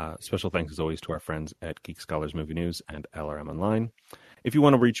 Special thanks as always to our friends at Geek Scholars Movie News and LRM Online. If you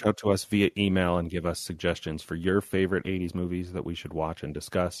want to reach out to us via email and give us suggestions for your favorite 80s movies that we should watch and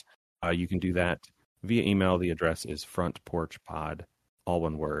discuss, you can do that via email. The address is frontporchpod, all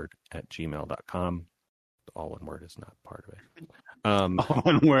one word, @gmail.com. All one word is not part of it. All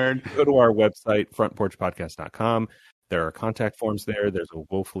one word. Go to our website, frontporchpodcast.com. There are contact forms there. There's a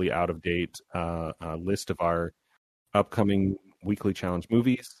woefully out-of-date list of our upcoming weekly challenge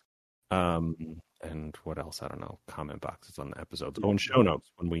movies. And what else? I don't know. Comment boxes on the episodes. Oh, and show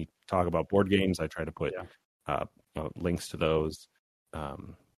notes. When we talk about board games, I try to put links to those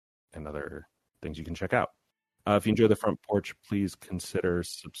and other things you can check out. If you enjoy the Front Porch, please consider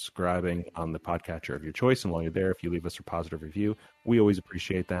subscribing on the podcatcher of your choice. And while you're there, if you leave us a positive review, we always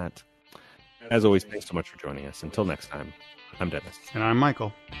appreciate that. As always, thanks so much for joining us. Until next time, I'm Dennis. And I'm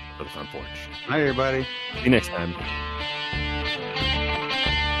Michael. For the Front Porch. Hi, everybody. See you next time.